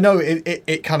 I know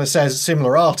it kind of says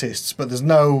similar artists, but there's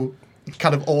no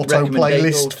kind of auto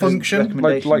playlist function.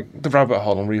 Like the rabbit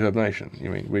hole on Reverb Nation. You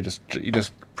mean you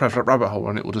just press that rabbit hole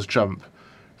and it will just jump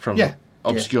from Yeah.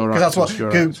 obscure Because that's artists to what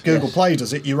obscure artists. Google Yes. Play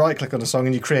does. It you right click on a song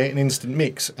and you create an instant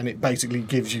mix, and it basically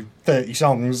gives you 30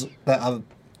 songs that are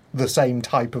the same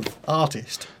type of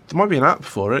artist. There might be an app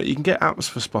for it. You can get apps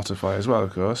for Spotify as well,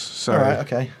 of course. So All right,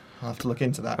 okay. I'll have to look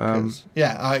into that. Um,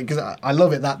 Because I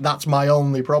love it. That's my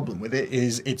only problem with it,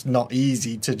 is it's not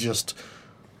easy to just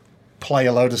play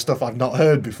a load of stuff I've not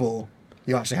heard before.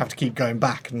 You actually have to keep going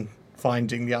back and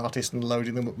finding the artist and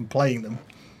loading them up and playing them.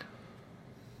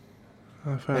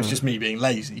 Fair It's enough. just me being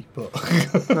lazy, but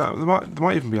No, there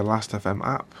might even be a Last FM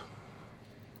app.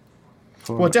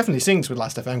 well, it definitely syncs with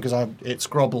Last.fm because it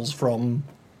scrobbles from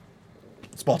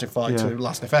Spotify Yeah. to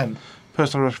Last.fm.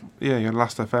 Your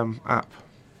Last FM app.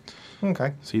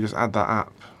 Okay. So you just add that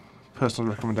app,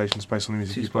 personal recommendations based on the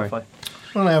music To you play. Spotify.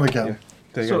 Well, there we go. Yeah.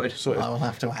 There you Sorted. go. Sorted. I will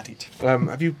have to add it.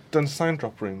 Have you done sound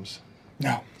drop rooms?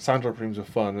 No. Sound drop rooms are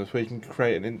fun. It's where you can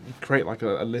create like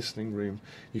a listening room.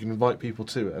 You can invite people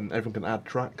to it, and everyone can add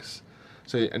tracks.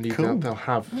 So Cool. they'll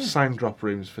have sound drop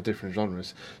rooms for different genres.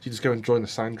 So you just go and join the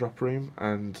sound drop room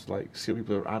and like see what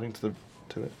people are adding to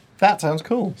it. That sounds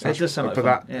cool. It does sound like but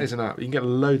fun, that yeah. is an app. You can get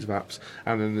loads of apps,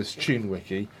 and then there's Tune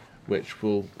Wiki, which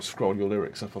will scroll your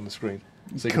lyrics up on the screen.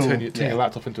 So you can Cool, turn your yeah.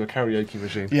 laptop into a karaoke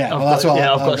machine. Yeah, I've well, that's got- what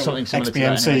yeah, I've got something similar to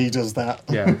that XBMC anyway. does that.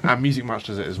 Yeah, and Music Match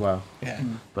does it as well. Yeah.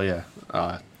 But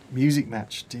yeah, Music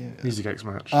Match, dear. Music X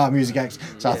Match. Music X.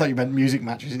 So I thought you meant Music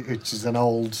Match, which is an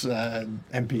old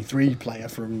MP3 player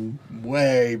from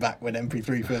way back when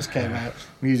MP3 first came out.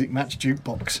 Music Match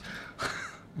Jukebox.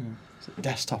 It's a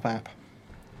desktop app.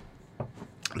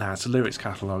 Nah, it's a lyrics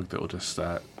catalogue that will just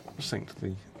sync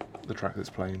to the track that's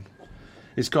playing.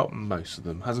 It's got most of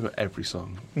them. Hasn't got every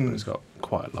song, but it's got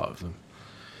quite a lot of them.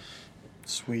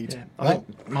 Sweet. Yeah, I Well,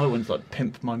 think my one's like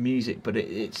Pimp My Music, but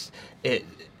it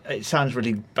sounds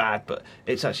really bad, but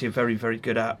it's actually a very, very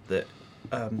good app that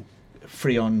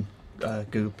free on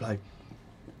Google Play.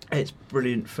 It's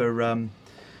brilliant for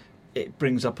it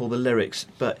brings up all the lyrics,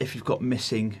 but if you've got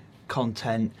missing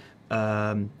content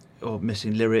or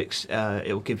missing lyrics,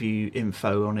 it will give you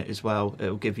info on it as well. It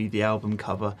will give you the album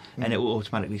cover, and it will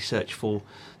automatically search for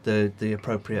the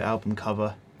appropriate album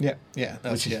cover. yeah,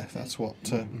 Which is- that's what.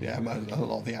 A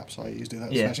lot of the apps I use do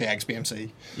that, Yeah. especially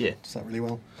XBMC. Yeah, Does that really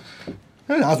well.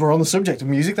 As we're on the subject of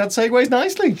music, that segues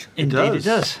nicely. indeed it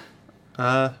does.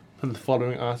 And the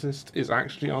following artist is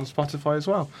actually on Spotify as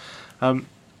well.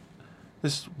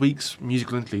 This week's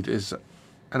musical interlude is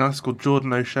an artist called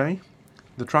Jordan O'Shea.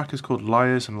 The track is called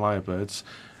Liars and Lyrebirds,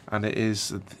 and it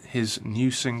is his new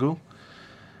single.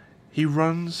 He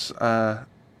runs a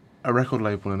record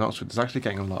label in Oxford. It's actually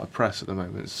getting a lot of press at the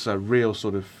moment. It's a real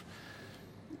sort of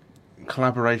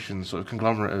collaboration, sort of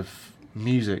conglomerate of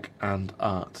music and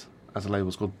art as a label.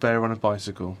 It's called Bear on a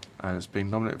Bicycle, and it's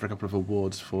been nominated for a couple of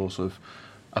awards for sort of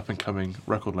up-and-coming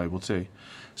record label too.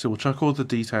 So we'll chuck all the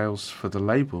details for the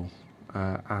label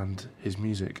and his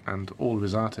music and all of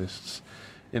his artists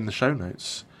in the show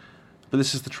notes. But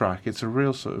this is the track. It's a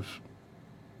real sort of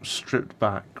stripped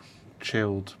back,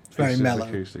 chilled, Very piece of mellow.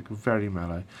 acoustic, very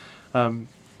mellow. Kind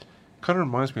of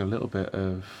reminds me a little bit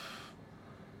of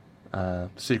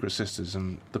Secret Sisters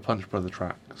and the Punch Brother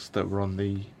tracks that were on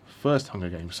the first Hunger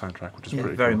Games soundtrack, which is Yeah,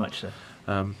 pretty very cool. much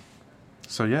so.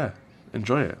 So yeah,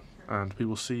 enjoy it, and we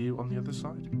will see you on the other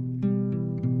side.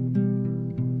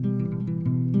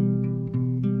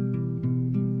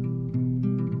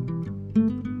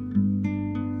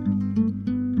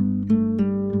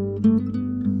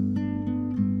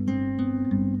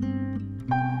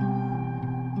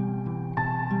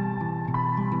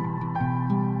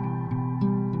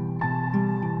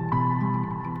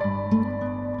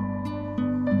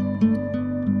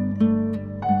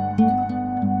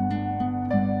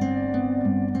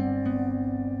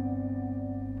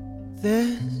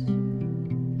 This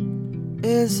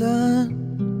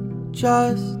isn't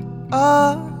just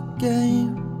a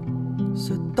game,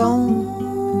 so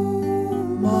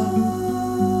don't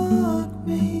mock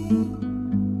me.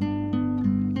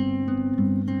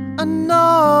 I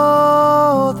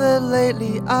know that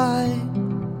lately I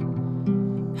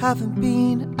haven't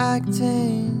been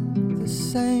acting the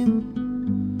same,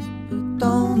 but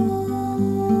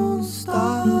don't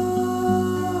stop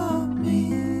me.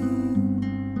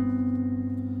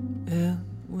 It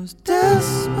was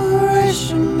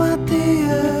desperation, my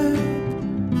dear.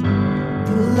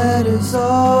 The letters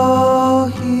all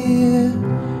here.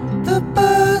 The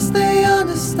birds, they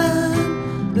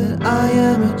understand that I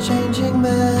am a changing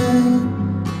man.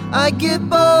 I get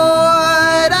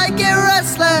bored, I get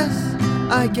restless,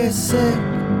 I get sick,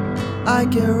 I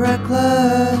get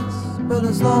reckless. But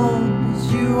as long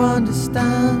as you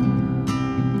understand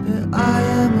that I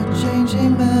am a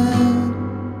changing man.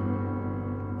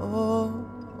 Oh,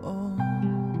 oh.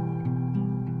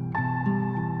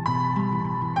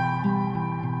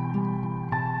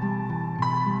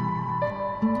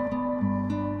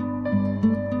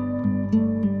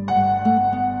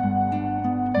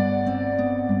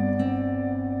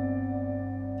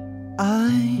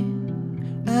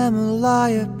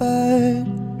 lyrebird.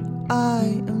 I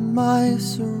am my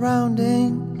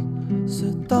surroundings, so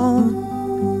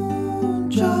don't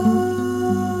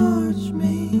judge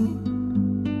me.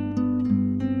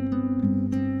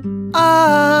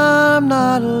 I'm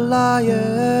not a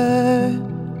liar,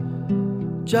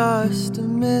 just a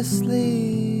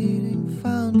misleading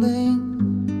foundling,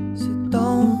 so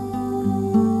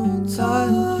don't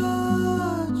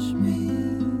touch me.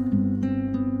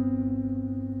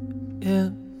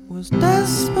 It was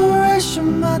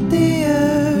desperation, my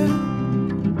dear,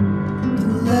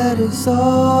 the letters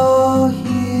all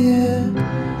here.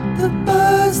 The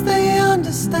birds, they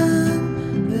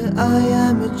understand that I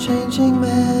am a changing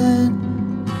man.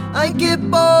 I get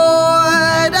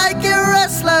bored, I get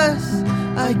restless,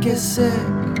 I get sick,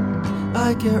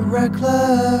 I get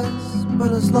reckless.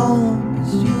 But as long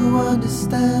as you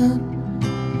understand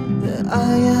that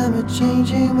I am a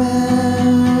changing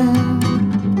man.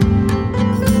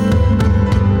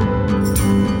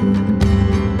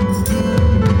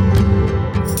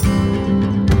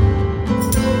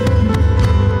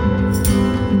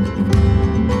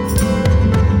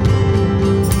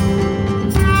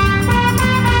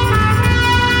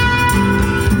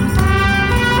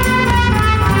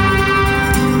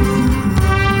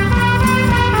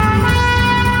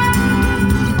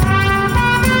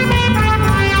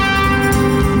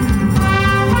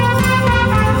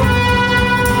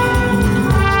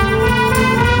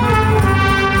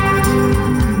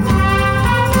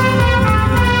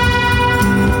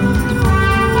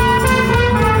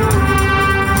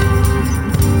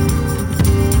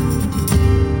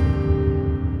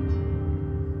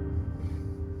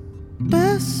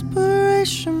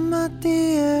 Desperation, my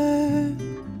dear,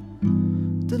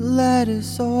 the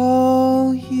letters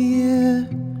all here.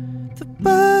 The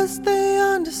birds, they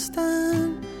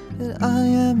understand that I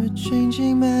am a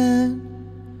changing man.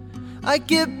 I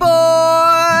get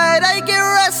bored, I get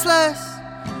restless,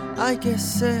 I get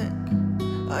sick,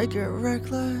 I get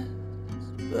reckless.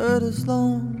 But as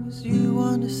long as you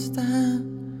understand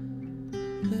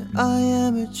that I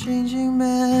am a changing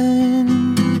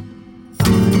man.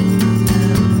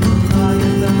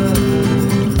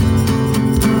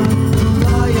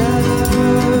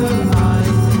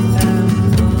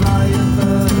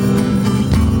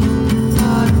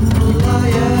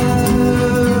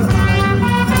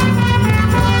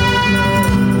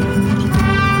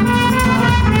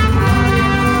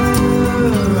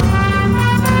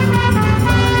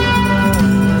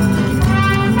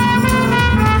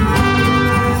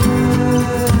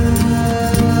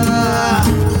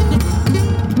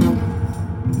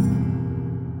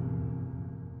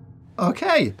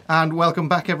 Okay, and welcome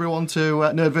back everyone to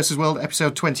Nerd vs. World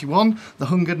episode 21, The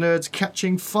Hunger Nerds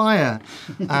Catching Fire.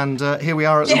 And here we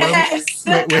are at the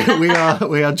moment.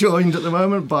 We are joined at the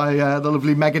moment by the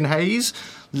lovely Megan Hayes,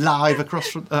 live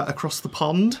across the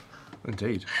pond.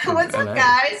 Indeed. What's up,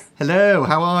 guys? Hello,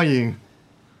 how are you?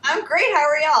 I'm great. How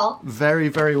are y'all? Very,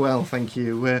 very well, thank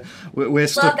you. We're Love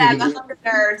stuck that. in The Hunger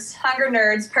Nerds. Hunger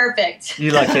Nerds. Perfect.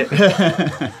 You like it?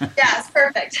 Yeah, it's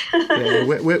perfect. yeah,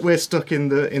 we're stuck in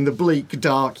the bleak,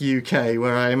 dark UK,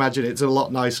 where I imagine it's a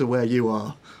lot nicer where you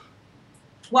are.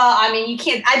 Well, I mean, you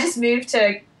can't. I just moved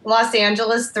to Los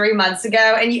Angeles 3 months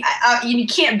ago, and you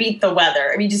can't beat the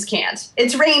weather. I mean, you just can't.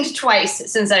 It's rained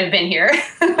twice since I've been here.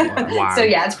 Wow. So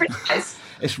yeah, it's pretty nice.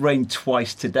 It's rained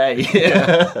twice today.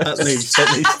 At least.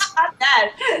 Not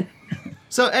bad.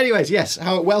 So, anyways, yes.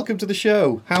 Welcome to the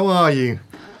show. How are you?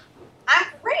 I'm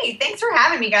great. Thanks for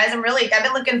having me, guys. I've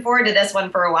been looking forward to this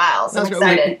one for a while, so I'm That's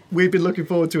excited. great. We've been looking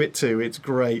forward to it too. It's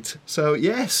great. So,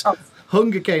 yes, Oh.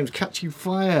 Hunger Games Catching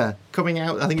Fire coming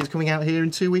out. I think it's coming out here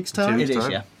in 2 weeks' time. It is,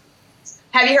 yeah.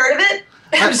 Have you heard of it?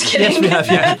 I'm just kidding. Yes, we have,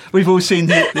 yeah. We've all seen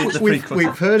the prequel.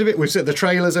 We've heard of it. We've seen the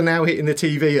trailers are now hitting the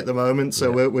TV at the moment,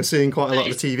 so we're seeing quite a lot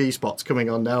of TV spots coming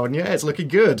on now, and yeah, it's looking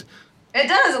good. It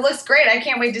does. It looks great. I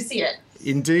can't wait to see it.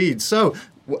 Indeed. So,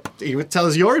 tell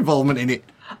us your involvement in it.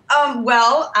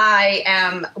 Well, I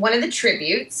am one of the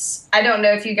tributes. I don't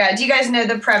know if do you guys know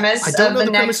the premise? I don't know of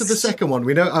the premise of the second one.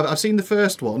 We know I've seen the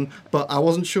first one, but I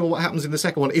wasn't sure what happens in the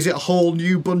second one. Is it a whole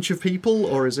new bunch of people,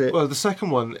 or is it? Well, the second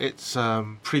one, it's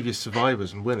previous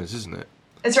survivors and winners, isn't it?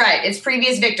 That's right. It's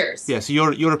previous victors. Yeah, so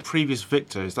you're a previous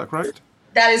victor, is that correct?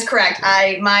 That is correct.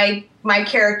 My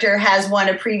character has won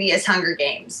a previous Hunger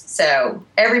Games. So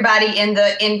everybody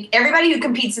everybody who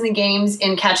competes in the games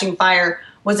in Catching Fire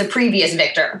was a previous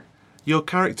victor. Your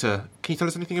character, can you tell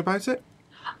us anything about it?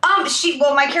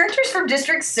 My character's from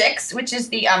District 6, which is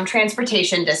the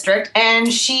transportation district,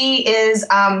 and she is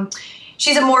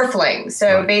she's a morphling.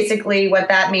 So Right. basically what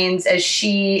that means is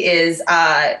she is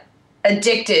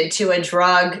addicted to a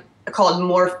drug called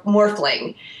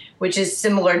morphling, which is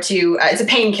similar to it's a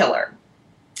painkiller.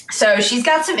 So she's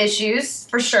got some issues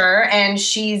for sure, and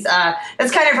she's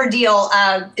that's kind of her deal.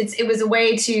 It was a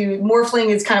way to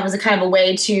morphling was a kind of a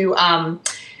way to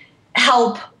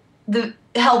help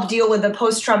deal with the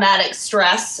post-traumatic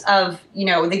stress of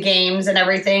the games and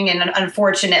everything. And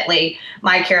unfortunately,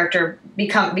 my character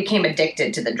became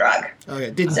addicted to the drug. Okay,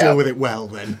 didn't deal with it well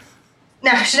then.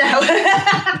 No,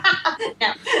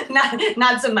 no,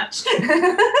 not so much.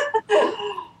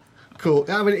 Cool.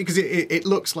 I mean, because it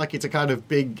looks like it's a kind of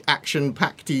big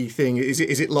action-packed-y thing. Is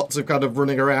it lots of kind of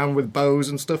running around with bows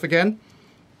and stuff again?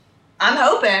 I'm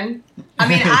hoping. I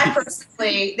mean, I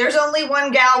personally, there's only one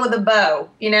gal with a bow,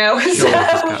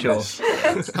 Sure.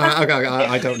 Okay,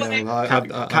 I don't know.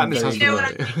 Katniss has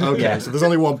the bow. Okay, so there's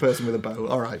only one person with a bow.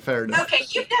 All right, fair enough. Okay,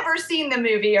 you've never seen the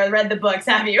movie or read the books,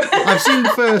 have you? I've seen the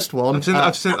first one.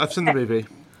 I've seen the movie.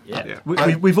 Yeah.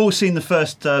 We've all seen the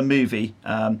first movie,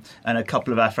 and a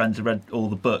couple of our friends have read all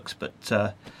the books, but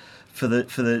for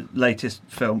the latest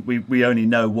film, we only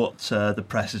know what the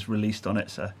press has released on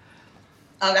it. So.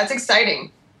 Oh, that's exciting.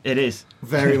 It is.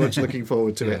 Very much looking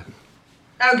forward to it.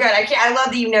 Oh, good. I love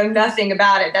that you know nothing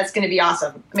about it. That's going to be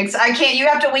awesome. I can't. You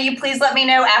have to. Will you please let me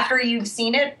know after you've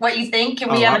seen it what you think?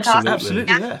 Can we have a talk?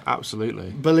 Absolutely, yeah. Absolutely.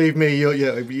 Believe me,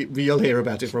 you'll hear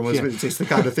about it from us. Yeah. It's the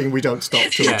kind of thing we don't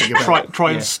stop talking about.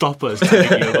 Try and stop us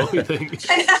telling you what we think.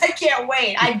 I can't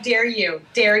wait. I dare you.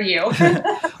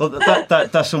 Well,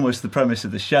 that's almost the premise of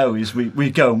the show. Is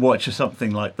we go and watch something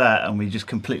like that, and we just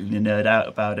completely nerd out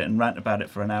about it and rant about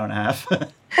it for an hour and a half.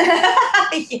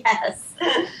 Yes.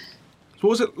 What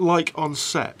was it like on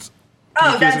set?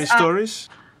 Oh, that's any stories.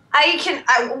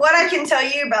 What I can tell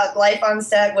you about life on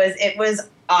set was it was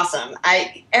awesome.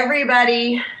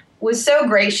 Everybody was so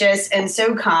gracious and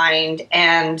so kind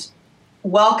and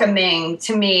welcoming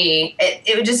to me.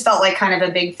 It just felt like kind of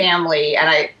a big family,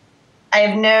 and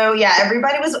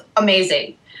everybody was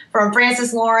amazing, from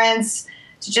Francis Lawrence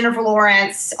to Jennifer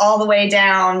Lawrence all the way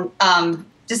down.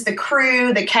 Just the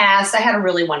crew, the cast. I had a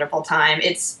really wonderful time.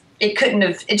 It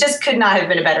just could not have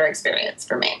been a better experience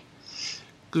for me.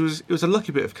 It was a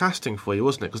lucky bit of casting for you,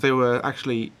 wasn't it? Because they were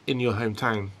actually in your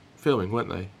hometown filming, weren't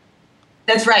they?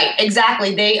 That's right,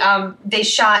 exactly. They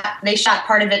shot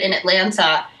part of it in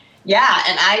Atlanta. Yeah,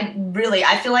 and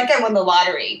I feel like I won the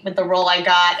lottery with the role I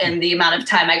got and the amount of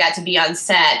time I got to be on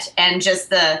set, and just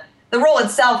the role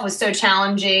itself was so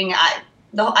challenging.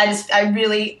 I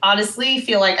really honestly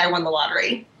feel like I won the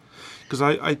lottery. Because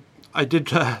I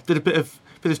did a bit of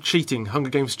cheating, Hunger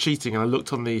Games cheating, and I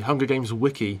looked on the Hunger Games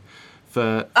wiki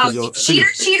for your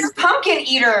cheater, pumpkin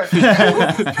eater.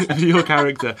 for your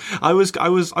character. I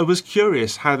was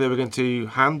curious how they were going to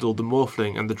handle the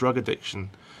morphling and the drug addiction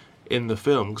in the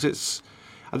film, because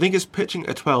I think it's pitching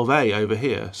a 12A over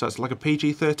here, so it's like a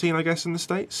PG-13, I guess, in the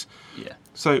States. Yeah.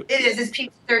 So it is. It's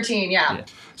PG-13. Yeah.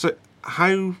 So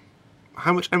how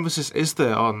much emphasis is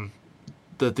there on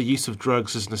the use of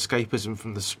drugs as an escapism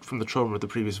from the trauma of the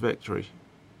previous victory?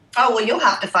 Oh, well, you'll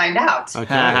have to find out.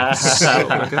 Okay.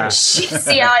 Okay.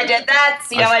 See how I did that?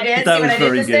 See how I did? That See what was I did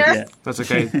very this good, there? yeah. That's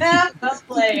okay. Well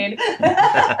played.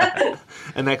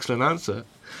 An excellent answer.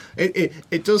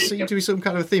 It does seem to be some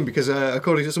kind of theme, because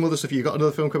according to some other stuff, you've got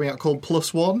another film coming out called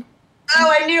Plus One.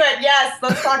 Oh, I knew it. Yes,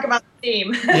 let's talk about the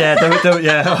theme. Yeah,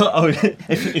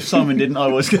 if Simon didn't, I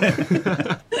was going.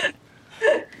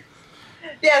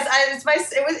 Yes,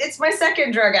 it's my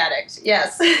second drug addict.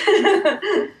 Yes.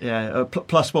 Yeah,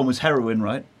 plus one was heroin,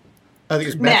 right? I think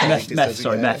it's meth.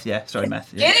 Meth. Yeah.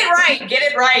 Get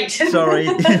it right. Sorry.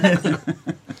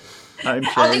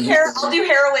 I'll do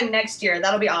heroin next year.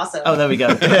 That'll be awesome. Oh, there we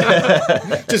go.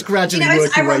 Just gradually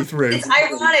work your way through. It's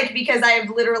ironic because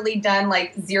I've literally done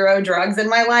like 0 drugs in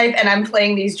my life, and I'm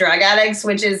playing these drug addicts,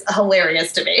 which is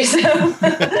hilarious to me. So.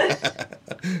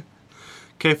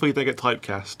 Careful you don't get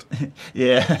typecast.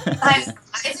 Yeah.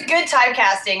 It's a good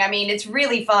typecasting. I mean, it's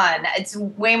really fun. It's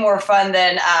way more fun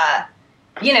than,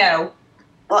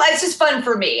 well, it's just fun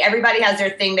for me. Everybody has their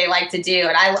thing they like to do,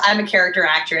 and I'm a character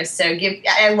actress, so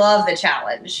I love the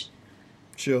challenge.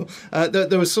 Sure.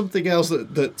 There was something else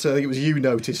that it was you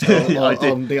noticed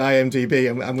on the IMDb,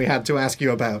 and we had to ask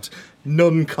you about.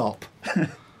 Nun Cop.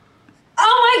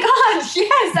 Oh my gosh!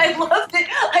 Yes, I love it.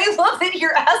 I love that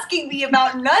you're asking me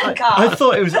about Nun Cop. I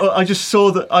thought it was. I just saw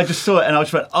it, and I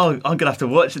just went, "Oh, I'm gonna have to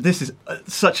watch it. This is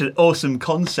such an awesome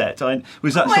concept."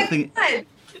 Was that something? God.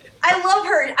 I love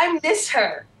her. I miss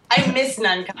her. I miss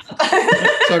Nun Cop.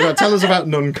 So, tell us about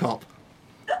Nun Cop.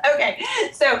 Okay,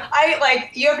 so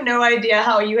you have no idea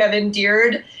how you have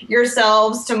endeared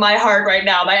yourselves to my heart right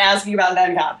now by asking about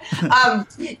Nun Cop. I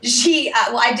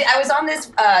was on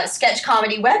this sketch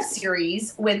comedy web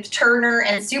series with Turner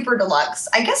and Super Deluxe,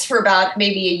 I guess for about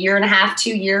maybe a year and a half,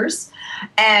 2 years,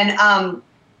 and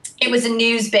it was a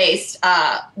news-based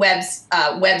web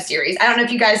series. I don't know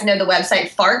if you guys know the website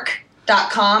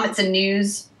Fark.com. It's a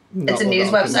news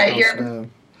website here.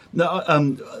 No,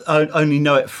 I only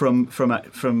know it from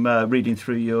reading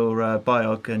through your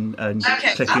biog and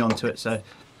clicking onto it. So,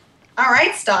 all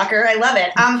right, stalker, I love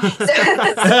it.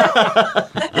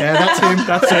 Yeah, that's him.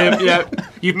 That's him. Yeah,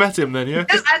 you've met him then, yeah.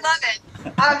 I love it.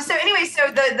 So anyway,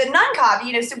 so the Nun Cop,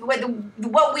 so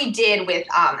what we did with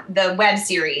the web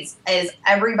series is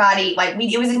everybody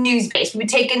it was a news based. We would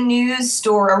take a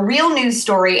real news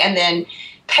story, and then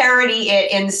parody it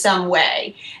in some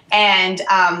way. And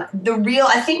I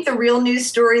think the real news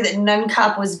story that Nun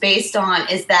Cop was based on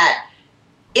is that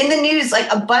in the news,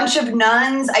 a bunch of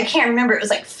nuns, I can't remember, it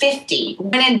was 50,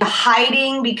 went into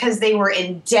hiding because they were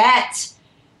in debt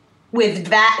with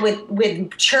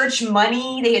church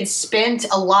money. They had spent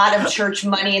a lot of church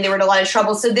money and they were in a lot of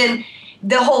trouble. So then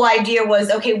the whole idea was,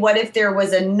 okay, what if there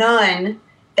was a nun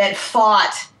that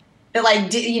fought and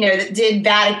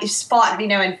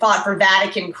fought for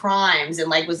Vatican crimes and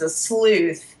was a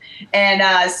sleuth. And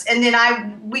then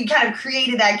we kind of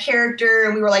created that character,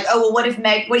 and we were like, oh well, what if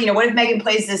Megan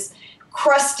plays this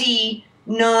crusty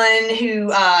nun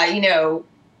who I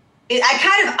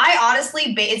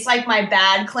honestly it's like my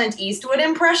bad Clint Eastwood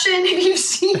impression. Have you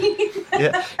seen?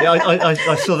 Yeah.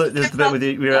 I saw that the bit where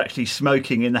we were actually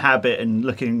smoking in the habit and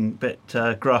looking a bit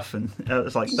gruff, and it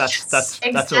was like that's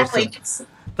exactly. awesome.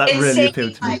 That really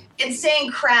appealed to me. It's saying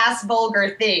crass,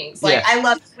 vulgar things. Yes. I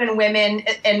love when women,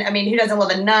 and I mean, who doesn't love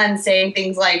a nun saying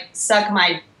things like "suck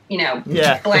my,"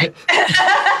 blank.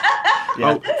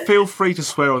 Oh, feel free to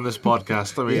swear on this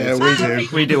podcast. I mean, yeah, we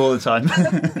do. We do all the time.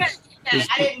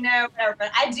 I didn't know, whatever,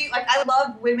 but I do. I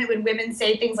love when women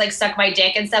say things like "suck my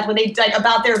dick" and stuff when they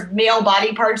about their male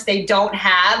body parts they don't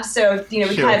have. So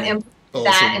we kind of implement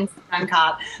that in Nun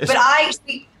Cop. But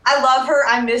I love her.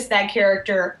 I miss that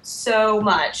character so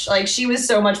much. She was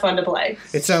so much fun to play.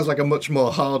 It sounds like a much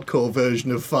more hardcore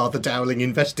version of Father Dowling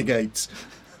Investigates.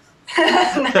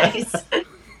 Nice.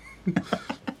 Do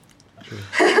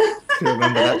you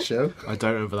remember that show? I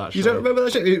don't remember that show. You don't remember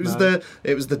that show?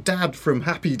 It was the dad from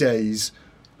Happy Days.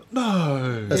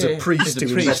 No. As a priest who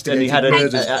investigated and he had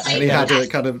murders, and he had a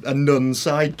kind of a nun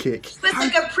sidekick. He was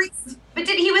like a priest, but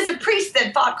he was a priest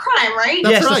that fought crime, right?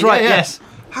 That's That's right. yeah. Yes.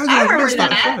 How did I miss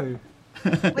that show?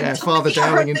 Yeah, Father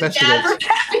Dowling Investigates. From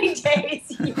Happy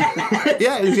Days.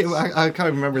 Yes. Yeah, I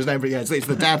can't remember his name, but yeah, it's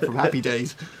the dad from Happy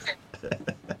Days.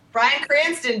 Bryan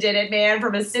Cranston did it, man,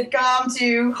 from a sitcom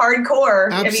to hardcore.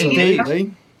 Absolutely. I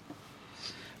mean,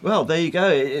 Well, there you go.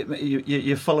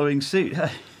 You're following suit.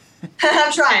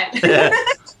 I'm trying.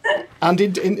 And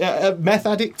in meth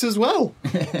addict as well.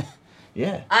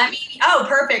 Yeah. I mean,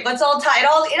 perfect. Let's all tie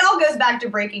it. All goes back to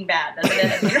Breaking Bad, doesn't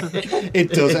it? It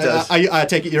does. It does. I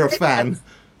take it you're a fan.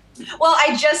 Well,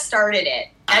 I just started it.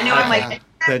 I know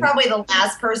I'm probably the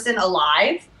last person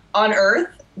alive on Earth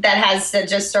that has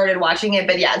just started watching it,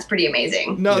 but yeah, it's pretty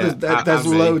amazing. No, Yeah, there's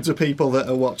me. loads of people that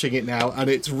are watching it now, and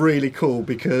it's really cool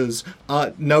because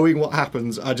knowing what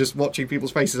happens, just watching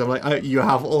people's faces, I'm like, you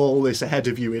have all this ahead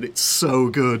of you, and it's so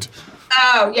good.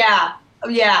 Oh yeah.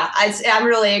 Yeah, I'm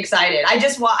really excited. I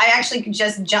actually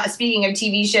just speaking of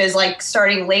TV shows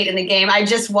starting late in the game, I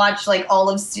just watched all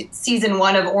of season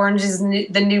 1 of Orange is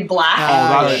the New Black.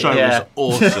 Oh, that show was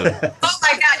awesome. Oh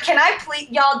my god, can I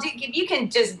please y'all if you can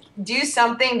just do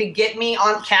something to get me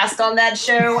cast on that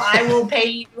show, I will pay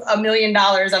you $1 million.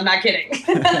 I'm not kidding.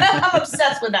 I'm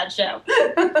obsessed with that show.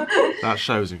 That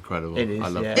show is incredible. It is. I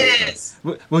love Yeah. It is.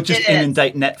 We'll just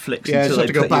inundate Netflix Yeah, until just have they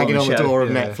to go put you banging on the show. door of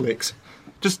Yeah. Netflix.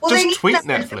 Just they need tweet that.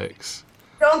 Netflix.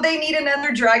 Don't they need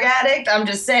another drug addict? I'm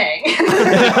just saying. That's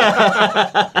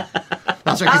right,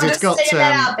 because I'm it's just got saying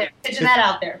that out there. Pitching that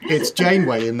out there. it's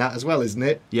Janeway in that as well, isn't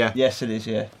it? Yeah. Yes, it is.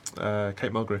 Yeah.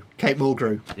 Kate Mulgrew. Kate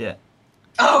Mulgrew. Yeah.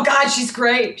 Oh God, she's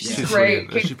great. She's great.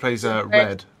 brilliant. She plays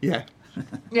Red. Yeah.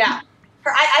 Yeah.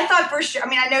 I thought for sure. I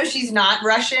mean, I know she's not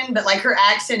Russian, but her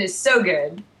accent is so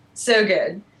good, so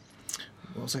good.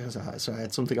 What was I going to say? Sorry, I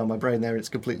had something on my brain there. It's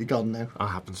completely gone now. That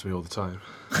happens to me all the time.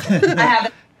 I have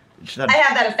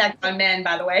that effect on men,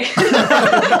 by the way.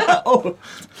 Oh.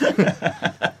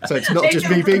 So it's not They just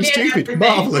don't me being forget stupid. everything.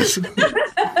 Marvellous.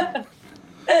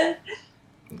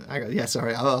 Yeah,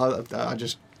 sorry. I'm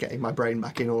just getting my brain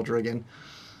back in order again.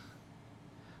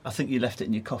 I think you left it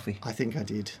in your coffee. I think I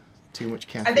did. Too much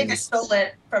caffeine. I think I stole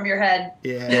it from your head.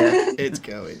 Yeah, it's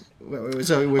going.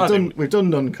 So we've done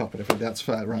Nun Cop, and I think that's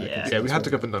fair, right? Yeah. We had to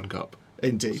go for Nun Cop.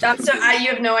 Indeed. You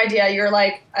have no idea. You're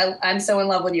like, I'm so in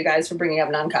love with you guys for bringing up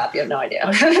Non-Cop. You have no idea.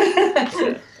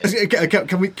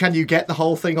 Can you get the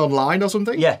whole thing online or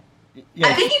something? Yeah.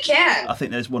 I think you can. I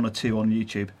think there's 1 or 2 on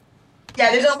YouTube.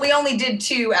 Yeah, we only did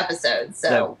 2 episodes,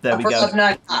 so There we go. Of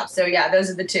Non-Cop. So yeah, those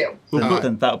are the 2.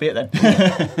 Then that'll be it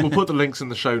then. We'll put the links in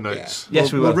the show notes.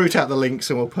 Yes, we'll we will. route out the links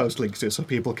and we'll post links to it so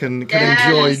people can Yes.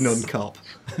 enjoy Nun Cop.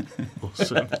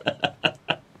 Awesome.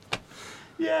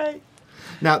 Yay.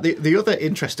 Now, the other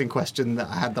interesting question that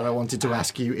I had that I wanted to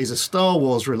ask you is a Star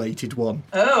Wars related one.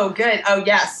 Oh, good. Oh,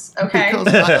 yes. Okay.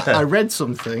 Because I read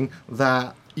something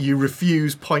that you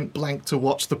refuse point blank to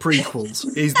watch the prequels.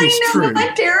 Is this I know. true? Is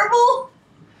that terrible?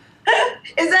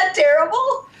 Is that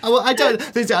terrible? Oh, well, I don't.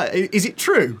 Is it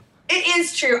true? It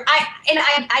is true.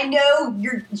 I know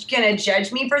you're gonna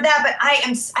judge me for that, but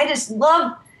I just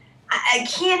love. I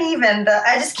can't even.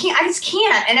 I just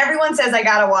can't. And everyone says I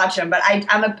gotta watch them, but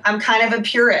I'm kind of a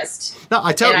purist. No,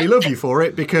 I totally love you for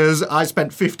it because I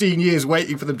spent 15 years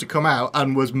waiting for them to come out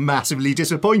and was massively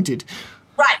disappointed.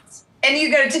 Right. And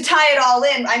you go to tie it all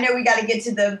in. I know we got to get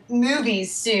to the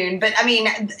movies soon, but I mean,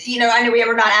 I know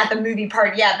we're not at the movie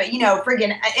part yet, but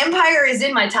friggin' Empire is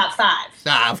in my top 5.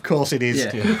 Ah, of course it is.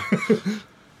 Yeah.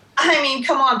 I mean,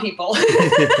 come on, people.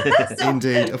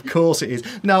 Indeed, of course it is.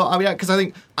 No, I mean, because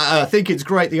I think it's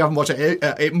great that you haven't watched it.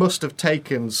 It must have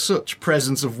taken such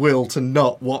presence of will to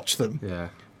not watch them. Yeah.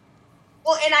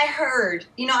 Well, and I heard,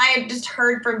 I have just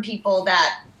heard from people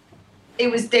that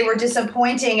they were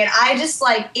disappointing, and I just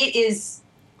it is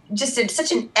just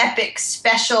such an epic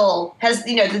special. Has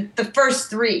the first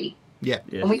 3. Yeah.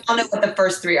 And we all know what the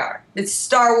first 3 are. It's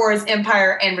Star Wars,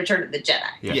 Empire, and Return of the Jedi.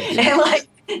 Yeah.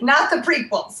 And not the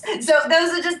prequels. So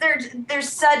those are just they're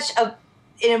such an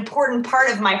important part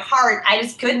of my heart. I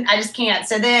just can't.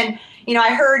 So then,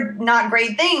 I heard not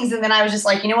great things, and then I was just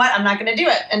like, you know what? I'm not going to do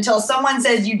it until someone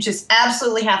says you just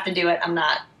absolutely have to do it. I'm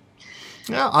not.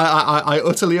 Yeah, I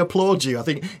utterly applaud you. I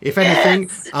think, if anything,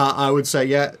 Yes. I would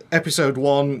say, episode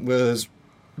 1 was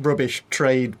rubbish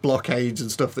trade blockades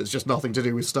and stuff that's just nothing to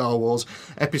do with Star Wars.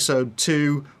 Episode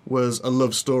 2 was a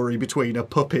love story between a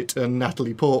puppet and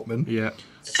Natalie Portman. Yeah.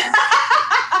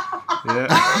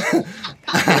 Yeah.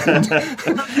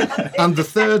 And the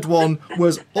third one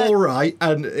was all right,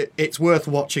 and it's worth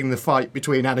watching the fight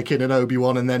between Anakin and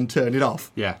Obi-Wan and then turn it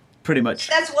off. Yeah. Pretty much.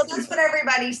 That's what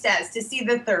everybody says to see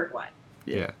the third one.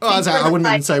 Yeah. Oh, I wouldn't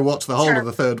even say watch the whole of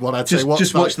the third one. I'd say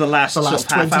watch the last sort of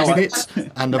half 20 hour. minutes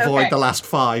and avoid Okay. the last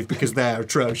 5 because they're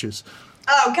atrocious.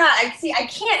 Oh God! I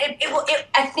can't.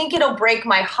 I think it'll break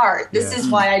my heart. This is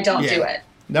why I don't do it.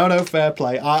 No, fair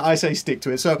play. I say stick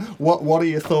to it. So, what are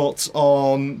your thoughts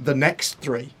on the next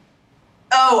 3?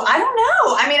 Oh, I don't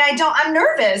know. I mean, I'm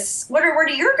nervous. What are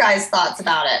your guys' thoughts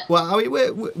about it? Well, I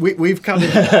mean, we've kind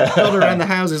of gone around the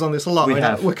houses on this a lot. We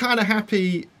have. We're kind of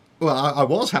happy. Well, I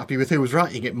was happy with who was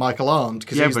writing it, Michael Arndt,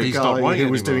 because Yeah, he's but the he's not guy writing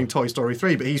who was anymore. doing Toy Story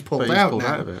 3, but he's pulled But he's out pulled now.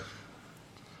 out of it.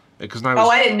 Because now, Oh,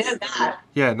 I didn't know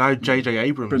that. now J.J.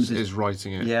 Abrams Abrams is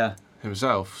writing it Yeah.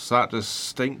 himself. So that just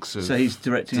stinks of So he's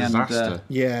directing disaster.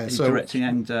 Yeah, he's so directing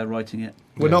and writing it.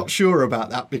 we're not sure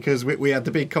about that because we had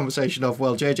the big conversation of,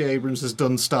 well, J.J. Abrams has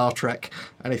done Star Trek,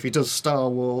 and if he does Star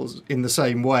Wars in the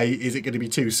same way, is it going to be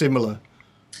too similar?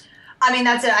 I mean,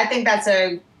 I think that's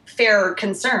a fair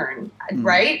concern,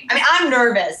 right? I mean, I'm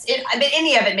nervous.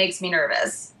 Any of it makes me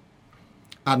nervous.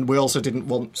 And we also didn't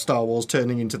want Star Wars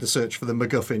turning into the search for the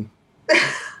MacGuffin.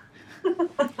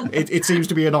 It seems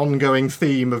to be an ongoing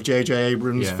theme of J.J.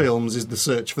 Abrams' Yeah. films is the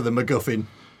search for the MacGuffin.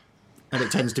 And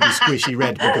it tends to be squishy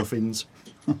red MacGuffins.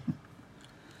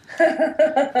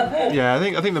 Yeah,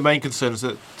 I think the main concern is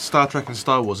that Star Trek and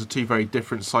Star Wars are 2 very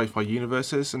different sci-fi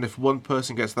universes, and if one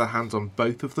person gets their hands on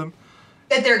both of them,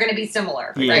 That they're going to be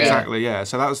similar. Yeah. Right? exactly, yeah.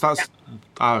 So that's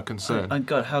our concern. And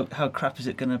God, how crap is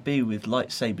it going to be with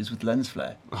lightsabers with lens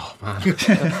flare? Oh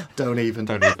man, Don't even.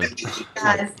 don't even.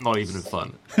 Guys. Not even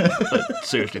fun. But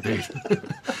seriously, dude.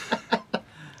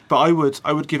 But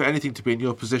I would give anything to be in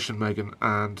your position, Megan,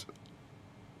 and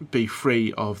be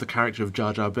free of the character of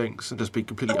Jar Jar Binks and just be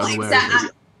completely unaware of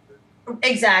it.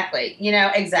 Exactly.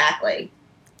 Exactly.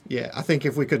 Yeah, I think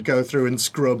if we could go through and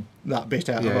scrub that bit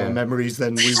out of Yeah. our memories,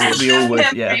 then we would. We all would,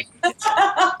 yeah.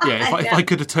 Yeah, if I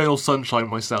could Eternal Sunshine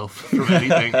myself from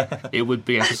anything, it would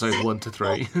be episode 1 to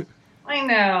 3. I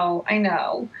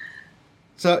know.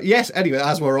 So yes, anyway,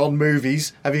 as we're on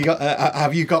movies, have you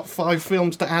got 5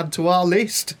 films to add to our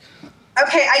list?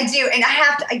 Okay, I do, and I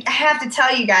have to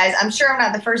tell you guys. I'm sure I'm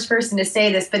not the first person to say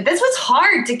this, but this was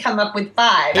hard to come up with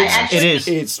 5. It is.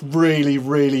 It's really,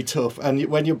 really tough. And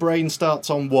when your brain starts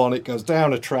on one, it goes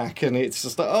down a track, and it's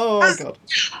just like, oh my god.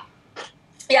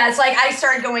 Yeah, it's like I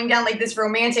started going down like this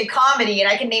romantic comedy,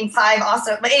 and I can name 5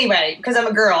 awesome. But anyway, because I'm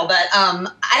a girl, but I'm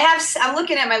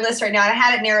looking at my list right now, and I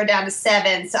had it narrowed down to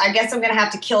 7. So I guess I'm gonna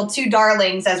have to kill 2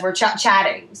 darlings as we're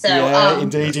chatting. So yeah,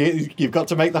 indeed, you've got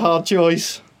to make the hard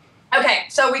choice. Okay,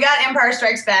 so we got Empire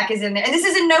Strikes Back is in there, and this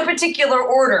is in no particular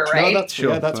order, right?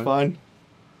 No, that's fine.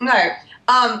 No.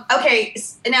 Okay.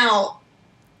 Now,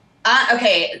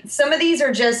 okay. Some of these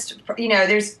are just, I'm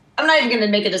not even going to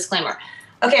make a disclaimer.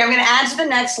 Okay, I'm going to add to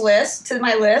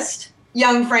my list,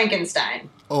 Young Frankenstein.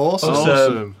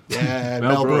 Awesome. Yeah,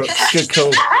 Mel Brooks. Good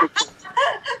call.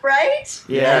 Right?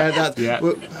 Yeah.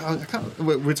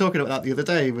 We're talking about that the other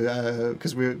day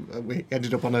because we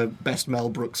ended up on a best Mel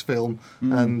Brooks film,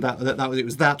 and it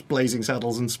was that Blazing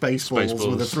Saddles and Spaceballs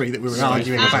were the 3 that we were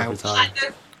arguing about.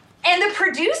 And the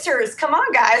producers, come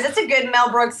on, guys, that's a good Mel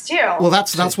Brooks too. Well,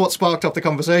 that's what sparked off the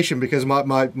conversation because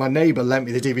my neighbour lent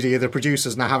me the DVD of the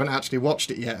producers, and I haven't actually watched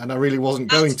it yet, and I really wasn't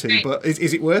going to. But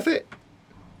is it worth it?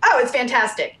 Oh, it's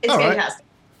fantastic. It's All right. fantastic.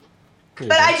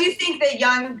 But I do think that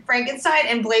Young Frankenstein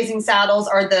and Blazing Saddles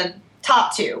are the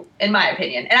top 2, in my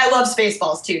opinion. And I love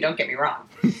Spaceballs too, don't get me wrong.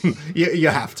 You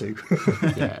have to.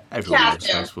 Yeah, everyone loves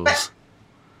Spaceballs.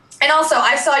 And also,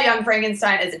 I saw Young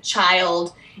Frankenstein as a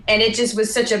child, and it just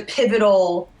was such a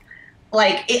pivotal,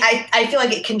 I feel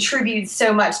like it contributes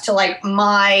so much to,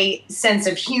 my sense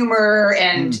of humor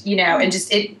and, and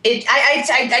just,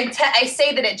 I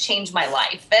say that it changed my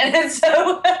life. And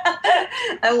so,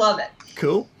 I love it.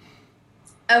 Cool.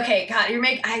 Okay,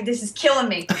 God, this is killing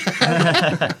me.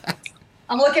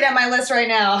 I'm looking at my list right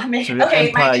now. So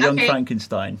Empire, Young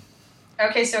Frankenstein.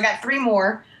 Okay, so I got 3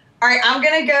 more. All right, I'm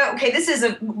gonna go. Okay, this is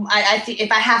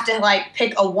if I have to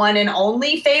pick a one and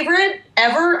only favorite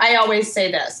ever, I always say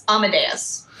this: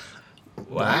 Amadeus.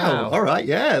 Wow. All right,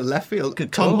 yeah, left field.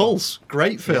 Good Tom call. Hulce,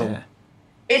 great film. Yeah.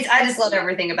 I just love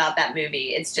everything about that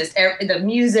movie. It's just the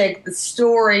music, the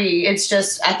story. It's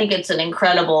just, I think it's an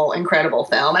incredible, incredible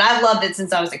film, and I've loved it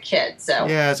since I was a kid. So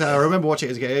yeah, so I remember watching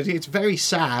it as a kid. It's very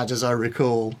sad, as I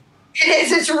recall. it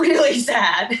is. It's really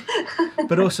sad,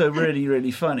 But also really,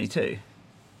 really funny too.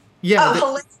 Yeah.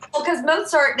 because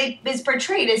Mozart is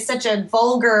portrayed as such a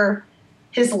vulgar.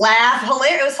 His laugh,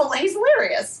 hilarious. He's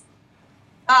hilarious.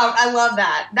 Oh, I love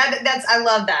that. I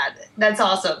love that. That's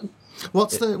awesome.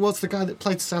 What's the guy that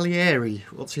played Salieri?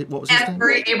 What was his name?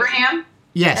 Abraham.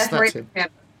 Yes, F. that's Murray him. Abraham.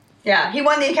 Yeah, he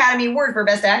won the Academy Award for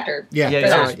Best Actor. Yeah,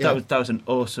 That was an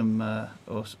awesome. Awesome.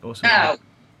 Oh,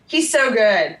 he's so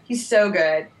good. He's so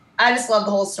good. I just love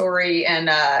the whole story, and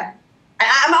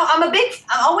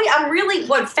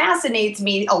what fascinates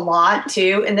me a lot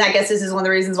too, and I guess this is one of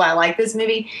the reasons why I like this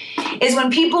movie, is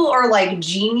when people are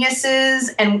geniuses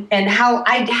and how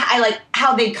I like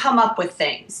how they come up with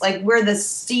things. We're the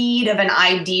seed of an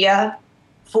idea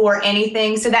for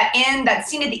anything. So that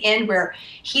scene at the end where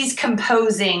he's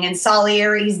composing and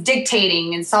Salieri's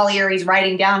dictating and Salieri's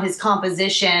writing down his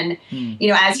composition,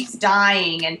 as he's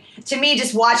dying. And to me,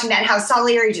 just watching that, how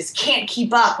Salieri just can't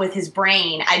keep up with his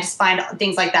brain. I just find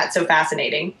things like that so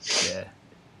fascinating. Yeah.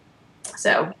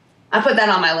 So I put that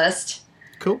on my list.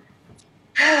 Cool.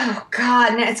 Oh,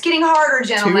 God. It's getting harder,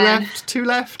 gentlemen. Two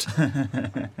left.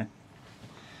 And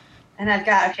I've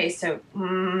got, okay, so...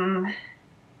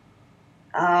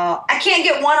 I can't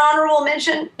get one honorable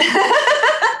mention.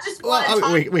 Just one.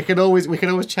 Well, we can always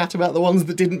chat about the ones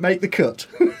that didn't make the cut.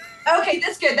 Okay,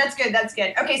 that's good.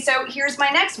 Okay, so here's my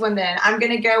next one then. I'm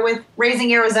going to go with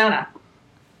Raising Arizona.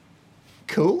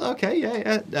 Cool. Okay.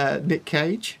 Yeah. Nick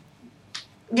Cage.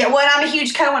 Yeah, well, I'm a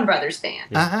huge Coen Brothers fan.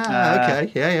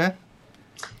 Okay. Yeah.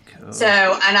 Cool. So,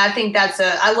 and I think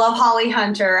I love Holly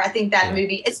Hunter. I think that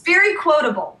movie, it's very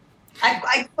quotable.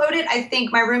 I quote it, I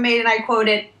think my roommate and I quote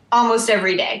it almost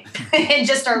every day in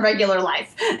just our regular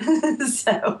life.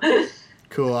 So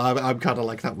cool. I'm kind of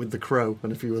like that with The Crow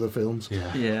and a few other films.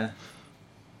 Yeah.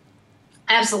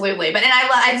 Absolutely, but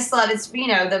I just love it's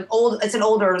it's an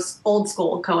old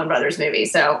school Coen Brothers movie,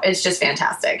 so it's just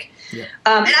fantastic. Yeah.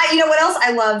 And what else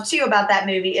I love too about that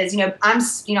movie is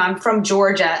I'm from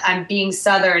Georgia. I'm being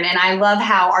Southern, and I love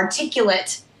how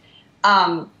articulate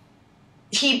the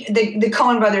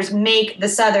Coen Brothers make the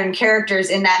Southern characters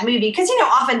in that movie, because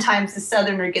oftentimes the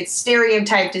Southerner gets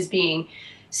stereotyped as being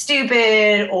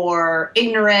stupid or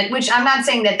ignorant, which I'm not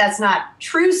saying that that's not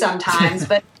true sometimes,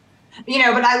 but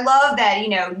but I love that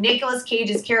Nicolas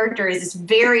Cage's character is this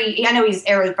very, I know he's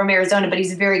from Arizona, but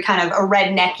he's a very kind of a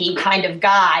rednecky kind of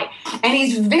guy, and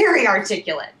he's very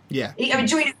articulate. Yeah. I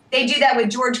mean, they do that with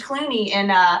George Clooney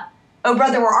in Oh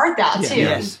Brother, Where Art Thou, too.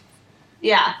 Yes.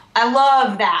 Yeah, I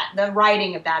love that. The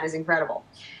writing of that is incredible.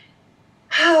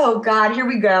 Oh, God, here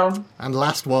we go. And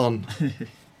last one.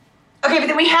 Okay, but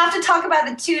then we have to talk about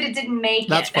the two that didn't make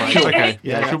That's it. fine. Okay,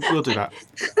 Yeah. we'll do that.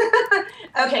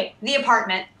 Okay, The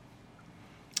Apartment.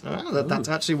 That's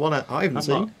actually one I haven't I've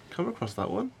seen. not come across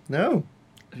that one. No.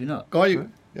 Have you not? Guy,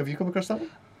 have you come across that one?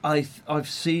 I've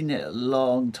seen it a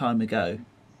long time ago.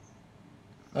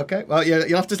 Okay. Well, yeah,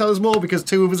 you'll have to tell us more because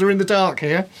two of us are in the dark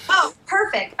here. Oh,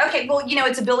 perfect. Okay, well,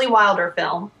 it's a Billy Wilder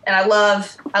film, and I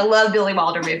love Billy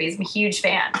Wilder movies. I'm a huge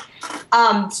fan.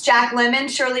 It's Jack Lemmon,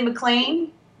 Shirley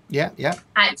MacLaine. Yeah.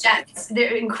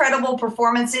 They're incredible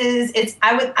performances.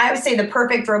 I would say the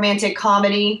perfect romantic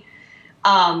comedy.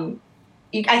 I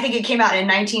think it came out in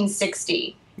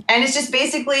 1960. And it's just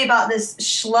basically about this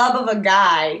schlub of a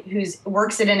guy who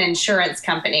works at an insurance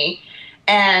company,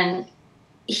 and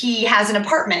he has an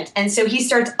apartment. And so he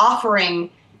starts offering,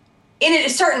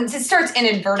 it starts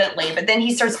inadvertently, but then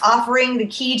he starts offering the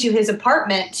key to his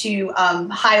apartment to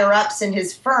higher ups in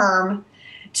his firm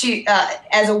to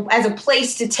as a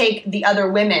place to take the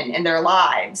other women in their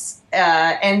lives.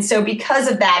 And so because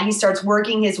of that, he starts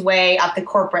working his way up the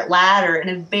corporate ladder in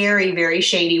a very, very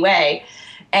shady way.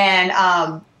 And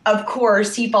of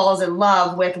course, he falls in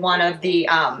love with one of the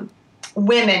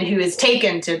women who is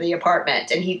taken to the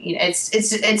apartment, and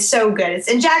it's so good.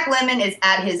 And Jack Lemmon is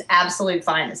at his absolute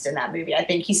finest in that movie. I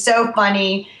think he's so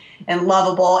funny and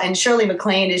lovable, and Shirley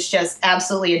MacLaine is just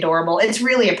absolutely adorable. It's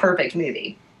really a perfect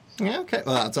movie. Yeah, okay.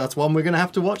 Well, that's one we're going to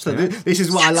have to watch then. This is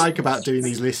what I like about doing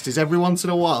these lists, is every once in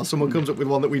a while someone comes up with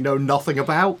one that we know nothing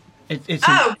about.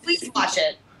 Please watch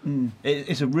it.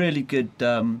 It's a really good...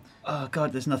 oh,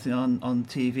 God, there's nothing on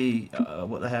TV.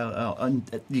 What the hell?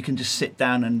 And you can just sit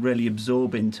down and really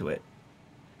absorb into it.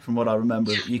 From what I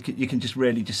remember, you can just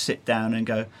really just sit down and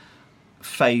go,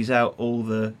 phase out all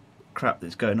the crap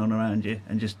that's going on around you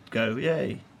and just go,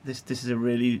 yay, this is a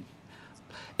really...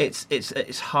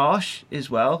 It's harsh as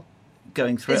well,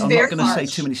 going through it. I'm not going to say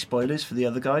too many spoilers for the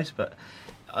other guys, but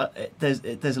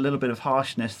there's a little bit of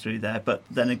harshness through there. But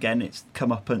then again, it's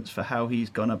comeuppance for how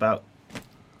he's gone about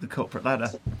the corporate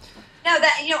ladder. No,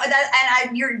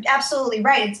 you're absolutely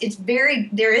right.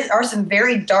 Are some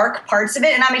very dark parts of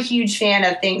it, and I'm a huge fan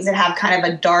of things that have kind of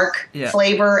a dark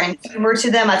flavor and humor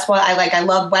to them. That's what I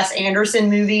love Wes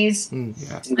Anderson movies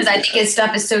because I think his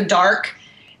stuff is so dark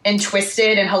and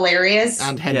twisted and hilarious.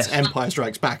 And hence Empire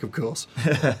Strikes Back, of course.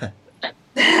 But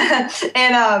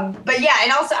and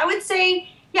also I would say,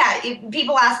 if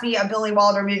people ask me a Billy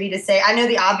Wilder movie to say, I know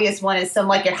the obvious one is Some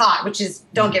Like It Hot, which is,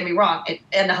 don't get me wrong,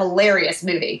 and a hilarious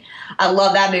movie. I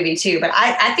love that movie too, but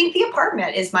I think The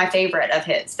Apartment is my favorite of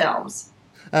his films.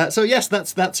 So yes,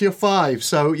 that's your 5.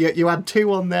 So you had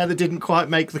 2 on there that didn't quite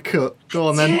make the cut. Go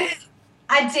on then.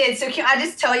 I did. So can I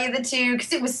just tell you the 2?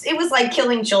 Because it was like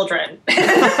killing children. Okay.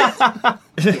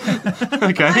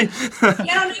 I don't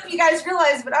know if you guys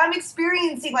realize, but I'm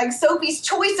experiencing like Sophie's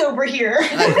Choice over here.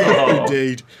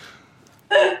 Indeed.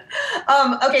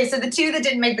 Okay, so the 2 that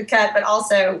didn't make the cut, but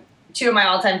also 2 of my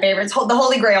all-time favorites: The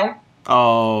Holy Grail.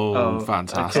 Oh,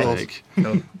 fantastic!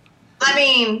 I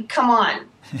mean, come on.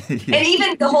 And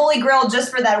even The Holy Grail, just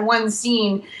for that one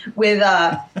scene with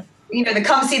the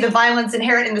come see the violence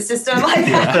inherent in the system. Like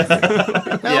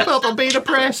that. Help, I'm being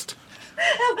oppressed.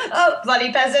 Oh,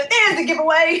 bloody peasant. There's the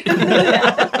giveaway.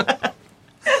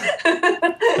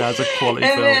 That's a quality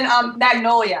and film. then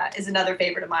Magnolia is another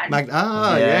favorite of mine.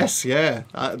 Yes.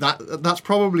 That's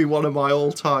probably one of my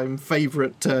all-time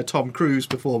favourite Tom Cruise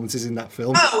performances in that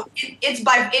film. Oh, it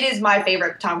is my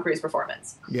favorite Tom Cruise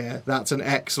performance. Yeah, that's an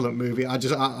excellent movie. I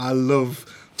love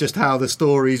just how the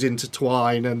stories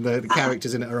intertwine and the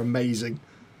characters in it are amazing.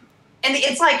 And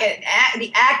it's like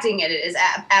the acting in it is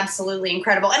absolutely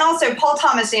incredible. And also, Paul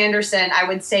Thomas Anderson, I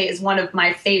would say, is one of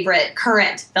my favorite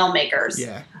current filmmakers.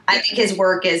 Yeah. I think his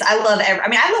work is, I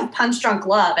love Punch Drunk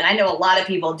Love, and I know a lot of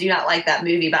people do not like that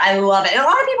movie, but I love it. And a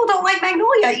lot of people don't like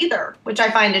Magnolia either, which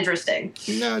I find interesting.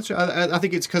 No, I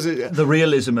think it's because... the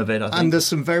realism of it, I think. And there's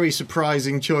some very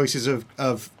surprising choices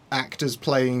of actors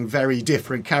playing very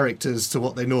different characters to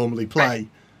what they normally play. Right.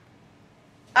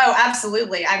 Oh,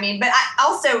 absolutely. I mean, but I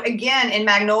also, again, in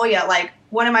Magnolia, like,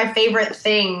 one of my favorite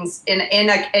things in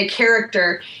a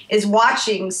character is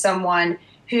watching someone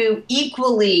who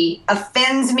equally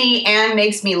offends me and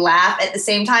makes me laugh at the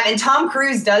same time. And Tom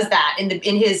Cruise does that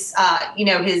in his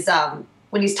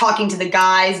when he's talking to the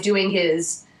guys, doing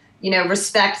his,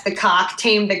 respect the cock,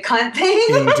 tame the cunt thing.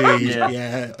 Indeed,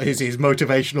 yeah. His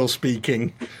motivational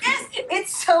speaking. It's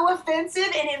it's so offensive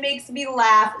and it makes me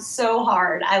laugh so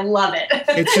hard. I love it.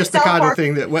 It's just the South kind Park- of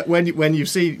thing that when you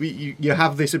see you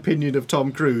have this opinion of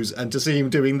Tom Cruise, and to see him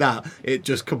doing that, it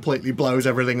just completely blows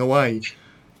everything away.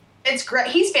 It's great.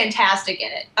 He's fantastic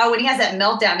in it. Oh, when he has that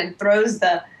meltdown and throws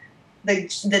the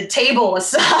table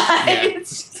aside, it's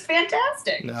just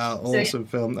fantastic. No, awesome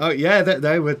film. Oh yeah,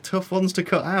 they were tough ones to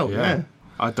cut out. Yeah.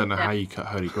 I don't know how you cut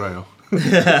Holy Grail. It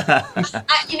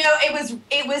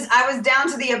was. I was down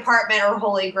to the apartment or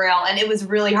Holy Grail, and it was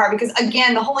really hard because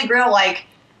again, the Holy Grail, like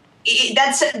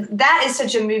that is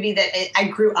such a movie that I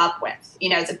grew up with.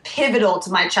 It's a pivotal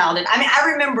to my childhood. I mean, I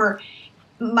remember.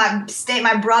 My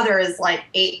brother is like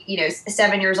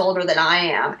 7 years older than I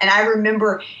am, and I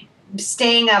remember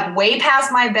staying up way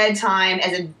past my bedtime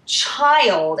as a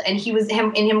child, and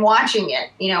him watching it,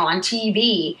 on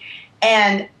TV,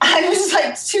 and I was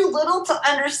like too little to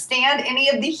understand any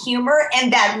of the humor,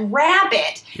 and that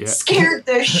rabbit scared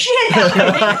the shit out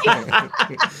of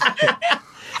me.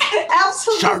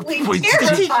 Absolutely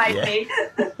terrified me.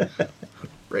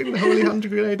 Bring the holy hand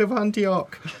grenade of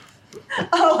Antioch.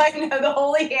 Oh, I know, the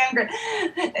holy hand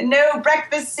grenade. No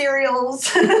breakfast cereals.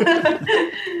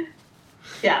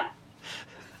 Yeah.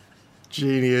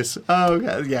 Genius. Oh,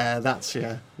 yeah, that's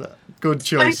good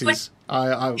choices.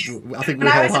 I think we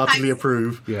wholeheartedly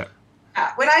approve. Yeah.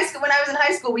 When I was in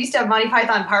high school, we used to have Monty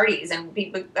Python parties, and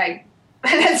people that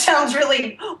sounds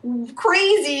really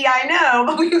crazy, I know,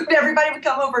 but everybody would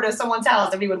come over to someone's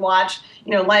house and we would watch,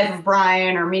 Life of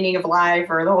Brian or Meaning of Life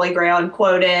or The Holy Grail and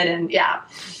quote it, and yeah.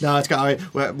 No, it's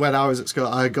when I was at school,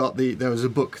 there was a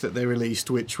book that they released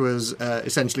which was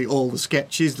essentially all the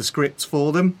sketches, the scripts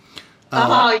for them.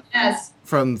 Yes.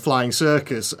 From Flying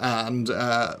Circus, and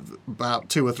about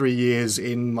 2 or 3 years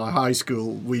in my high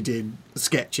school, we did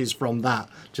sketches from that,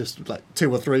 just like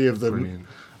 2 or 3 of them. Brilliant.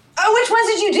 Oh, which ones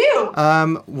did you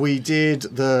do? We did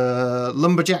the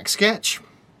Lumberjack sketch.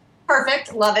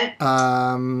 Perfect, love it.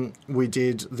 We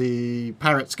did the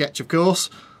Parrot sketch, of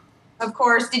course. Of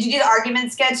course. Did you do the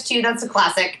Argument sketch too? That's a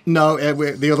classic. No,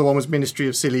 the other one was Ministry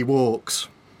of Silly Walks.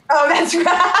 Oh, that's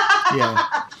right.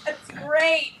 Yeah. That's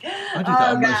great. I do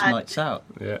that on most nights out.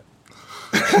 Yeah.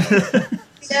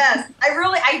 Yes,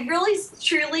 I really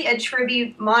truly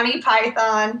attribute Monty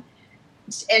Python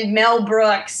and Mel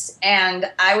Brooks,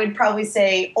 and I would probably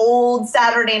say old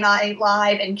Saturday Night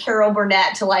Live and Carol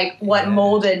Burnett to like what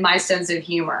molded my sense of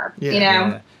humor.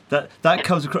 Yeah. That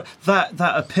comes across. That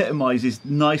epitomizes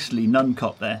nicely Nun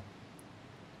Cop there.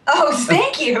 Oh,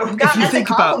 thank you. God, If you that's think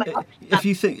a about, compliment. if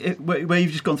you think where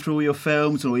you've just gone through all your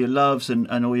films and all your loves and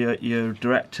all your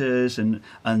directors and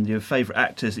your favourite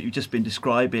actors that you've just been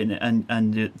describing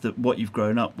and what you've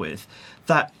grown up with,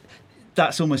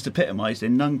 that's almost epitomised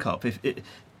in Nun Cop.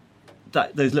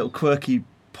 Those little quirky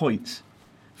points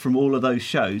from all of those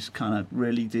shows kind of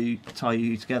really do tie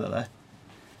you together there.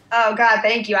 Oh, God,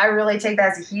 thank you. I really take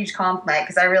that as a huge compliment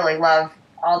because I really love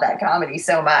all that comedy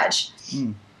so much.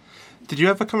 Mm. Did you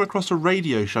ever come across a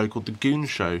radio show called The Goon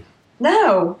Show?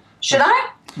 No. Should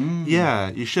I? Yeah,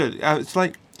 you should.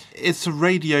 It's a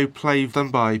radio play done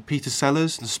by Peter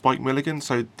Sellers and Spike Milligan,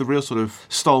 so the real sort of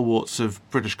stalwarts of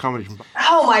British comedy.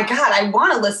 Oh, my God, I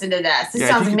want to listen to this. This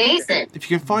sounds amazing. If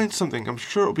you can find something, I'm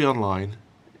sure it'll be online.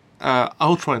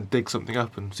 I'll try and dig something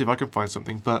up and see if I can find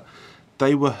something, but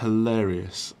they were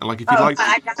hilarious. And if you like,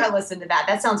 I gotta listen to that.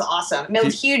 That sounds awesome. I'm a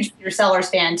huge Peter Sellers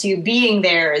fan too. Being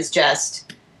there is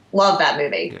just love that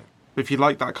movie. yeah. If you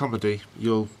like that comedy,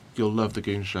 you'll love The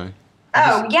Goon Show.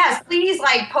 Oh yes, please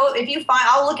if you find,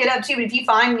 I'll look it up too. But if you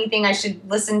find anything I should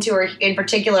listen to or in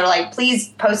particular, please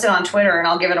post it on Twitter and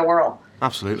I'll give it a whirl.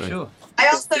 Absolutely. Sure. I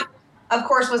also, of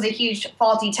course, was a huge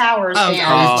Faulty Towers fan.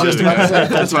 I was just about to say,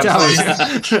 That's what I'm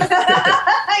saying.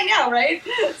 I know, right?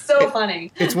 So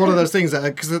funny. It's one of those things that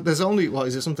because there's only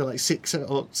something like 6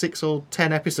 or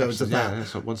 10 episodes of that. Yeah,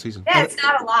 it's like one season. Yeah, it's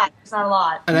not a lot. It's not a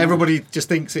lot. And everybody just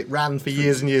thinks it ran for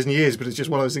years and years and years, but it's just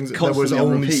one of those things that there was Constantly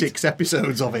on only repeat. 6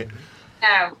 episodes of it.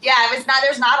 No, yeah, it's not.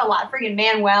 There's not a lot. Freaking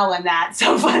Manuel in that.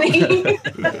 So funny.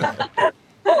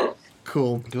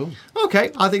 Cool.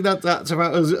 Okay, I think that's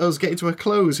about us getting to a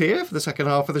close here for the second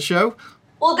half of the show.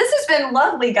 Well, this has been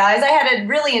lovely, guys. I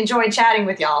really enjoyed chatting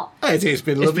with y'all. It's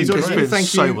been lovely. been talking to great. you. Thank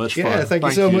so you. much fun. Yeah, thank you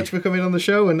Thank so you. much for coming on the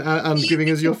show and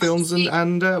giving us your films,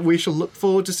 and we shall look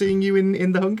forward to seeing you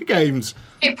in the Hunger Games.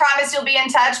 I promise you'll be in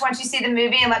touch once you see the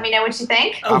movie and let me know what you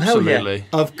think. Oh, hell yeah. Absolutely.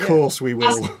 Of course we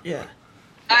will. Yeah.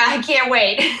 I can't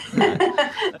wait.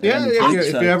 Yeah,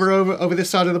 if you're ever over this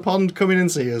side of the pond, come in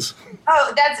and see us.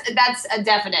 Oh, that's a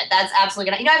definite. That's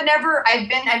absolutely gonna.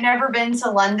 I've never been to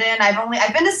London.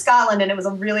 I've been to Scotland, and it was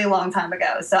a really long time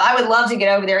ago. So I would love to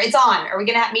get over there. It's on. Are we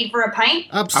gonna meet for a pint?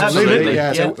 Absolutely.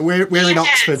 Yeah. So we're in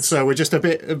Oxford, so we're just a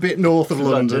bit north of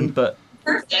London. But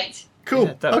Perfect.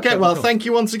 Cool. Yeah, okay. Well, cool. thank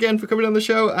you once again for coming on the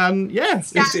show, and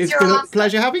it's been you're a awesome.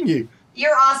 pleasure having you.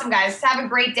 You're awesome, guys. Have a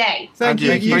great day. Thank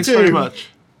you. You Thanks too. very much.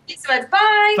 Thanks so much.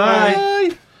 Bye.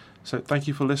 Bye. So thank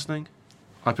you for listening.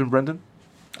 I've been Brendan.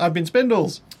 I've been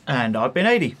Spindles. And I've been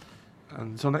 80.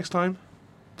 And until next time,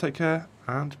 take care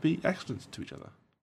and be excellent to each other.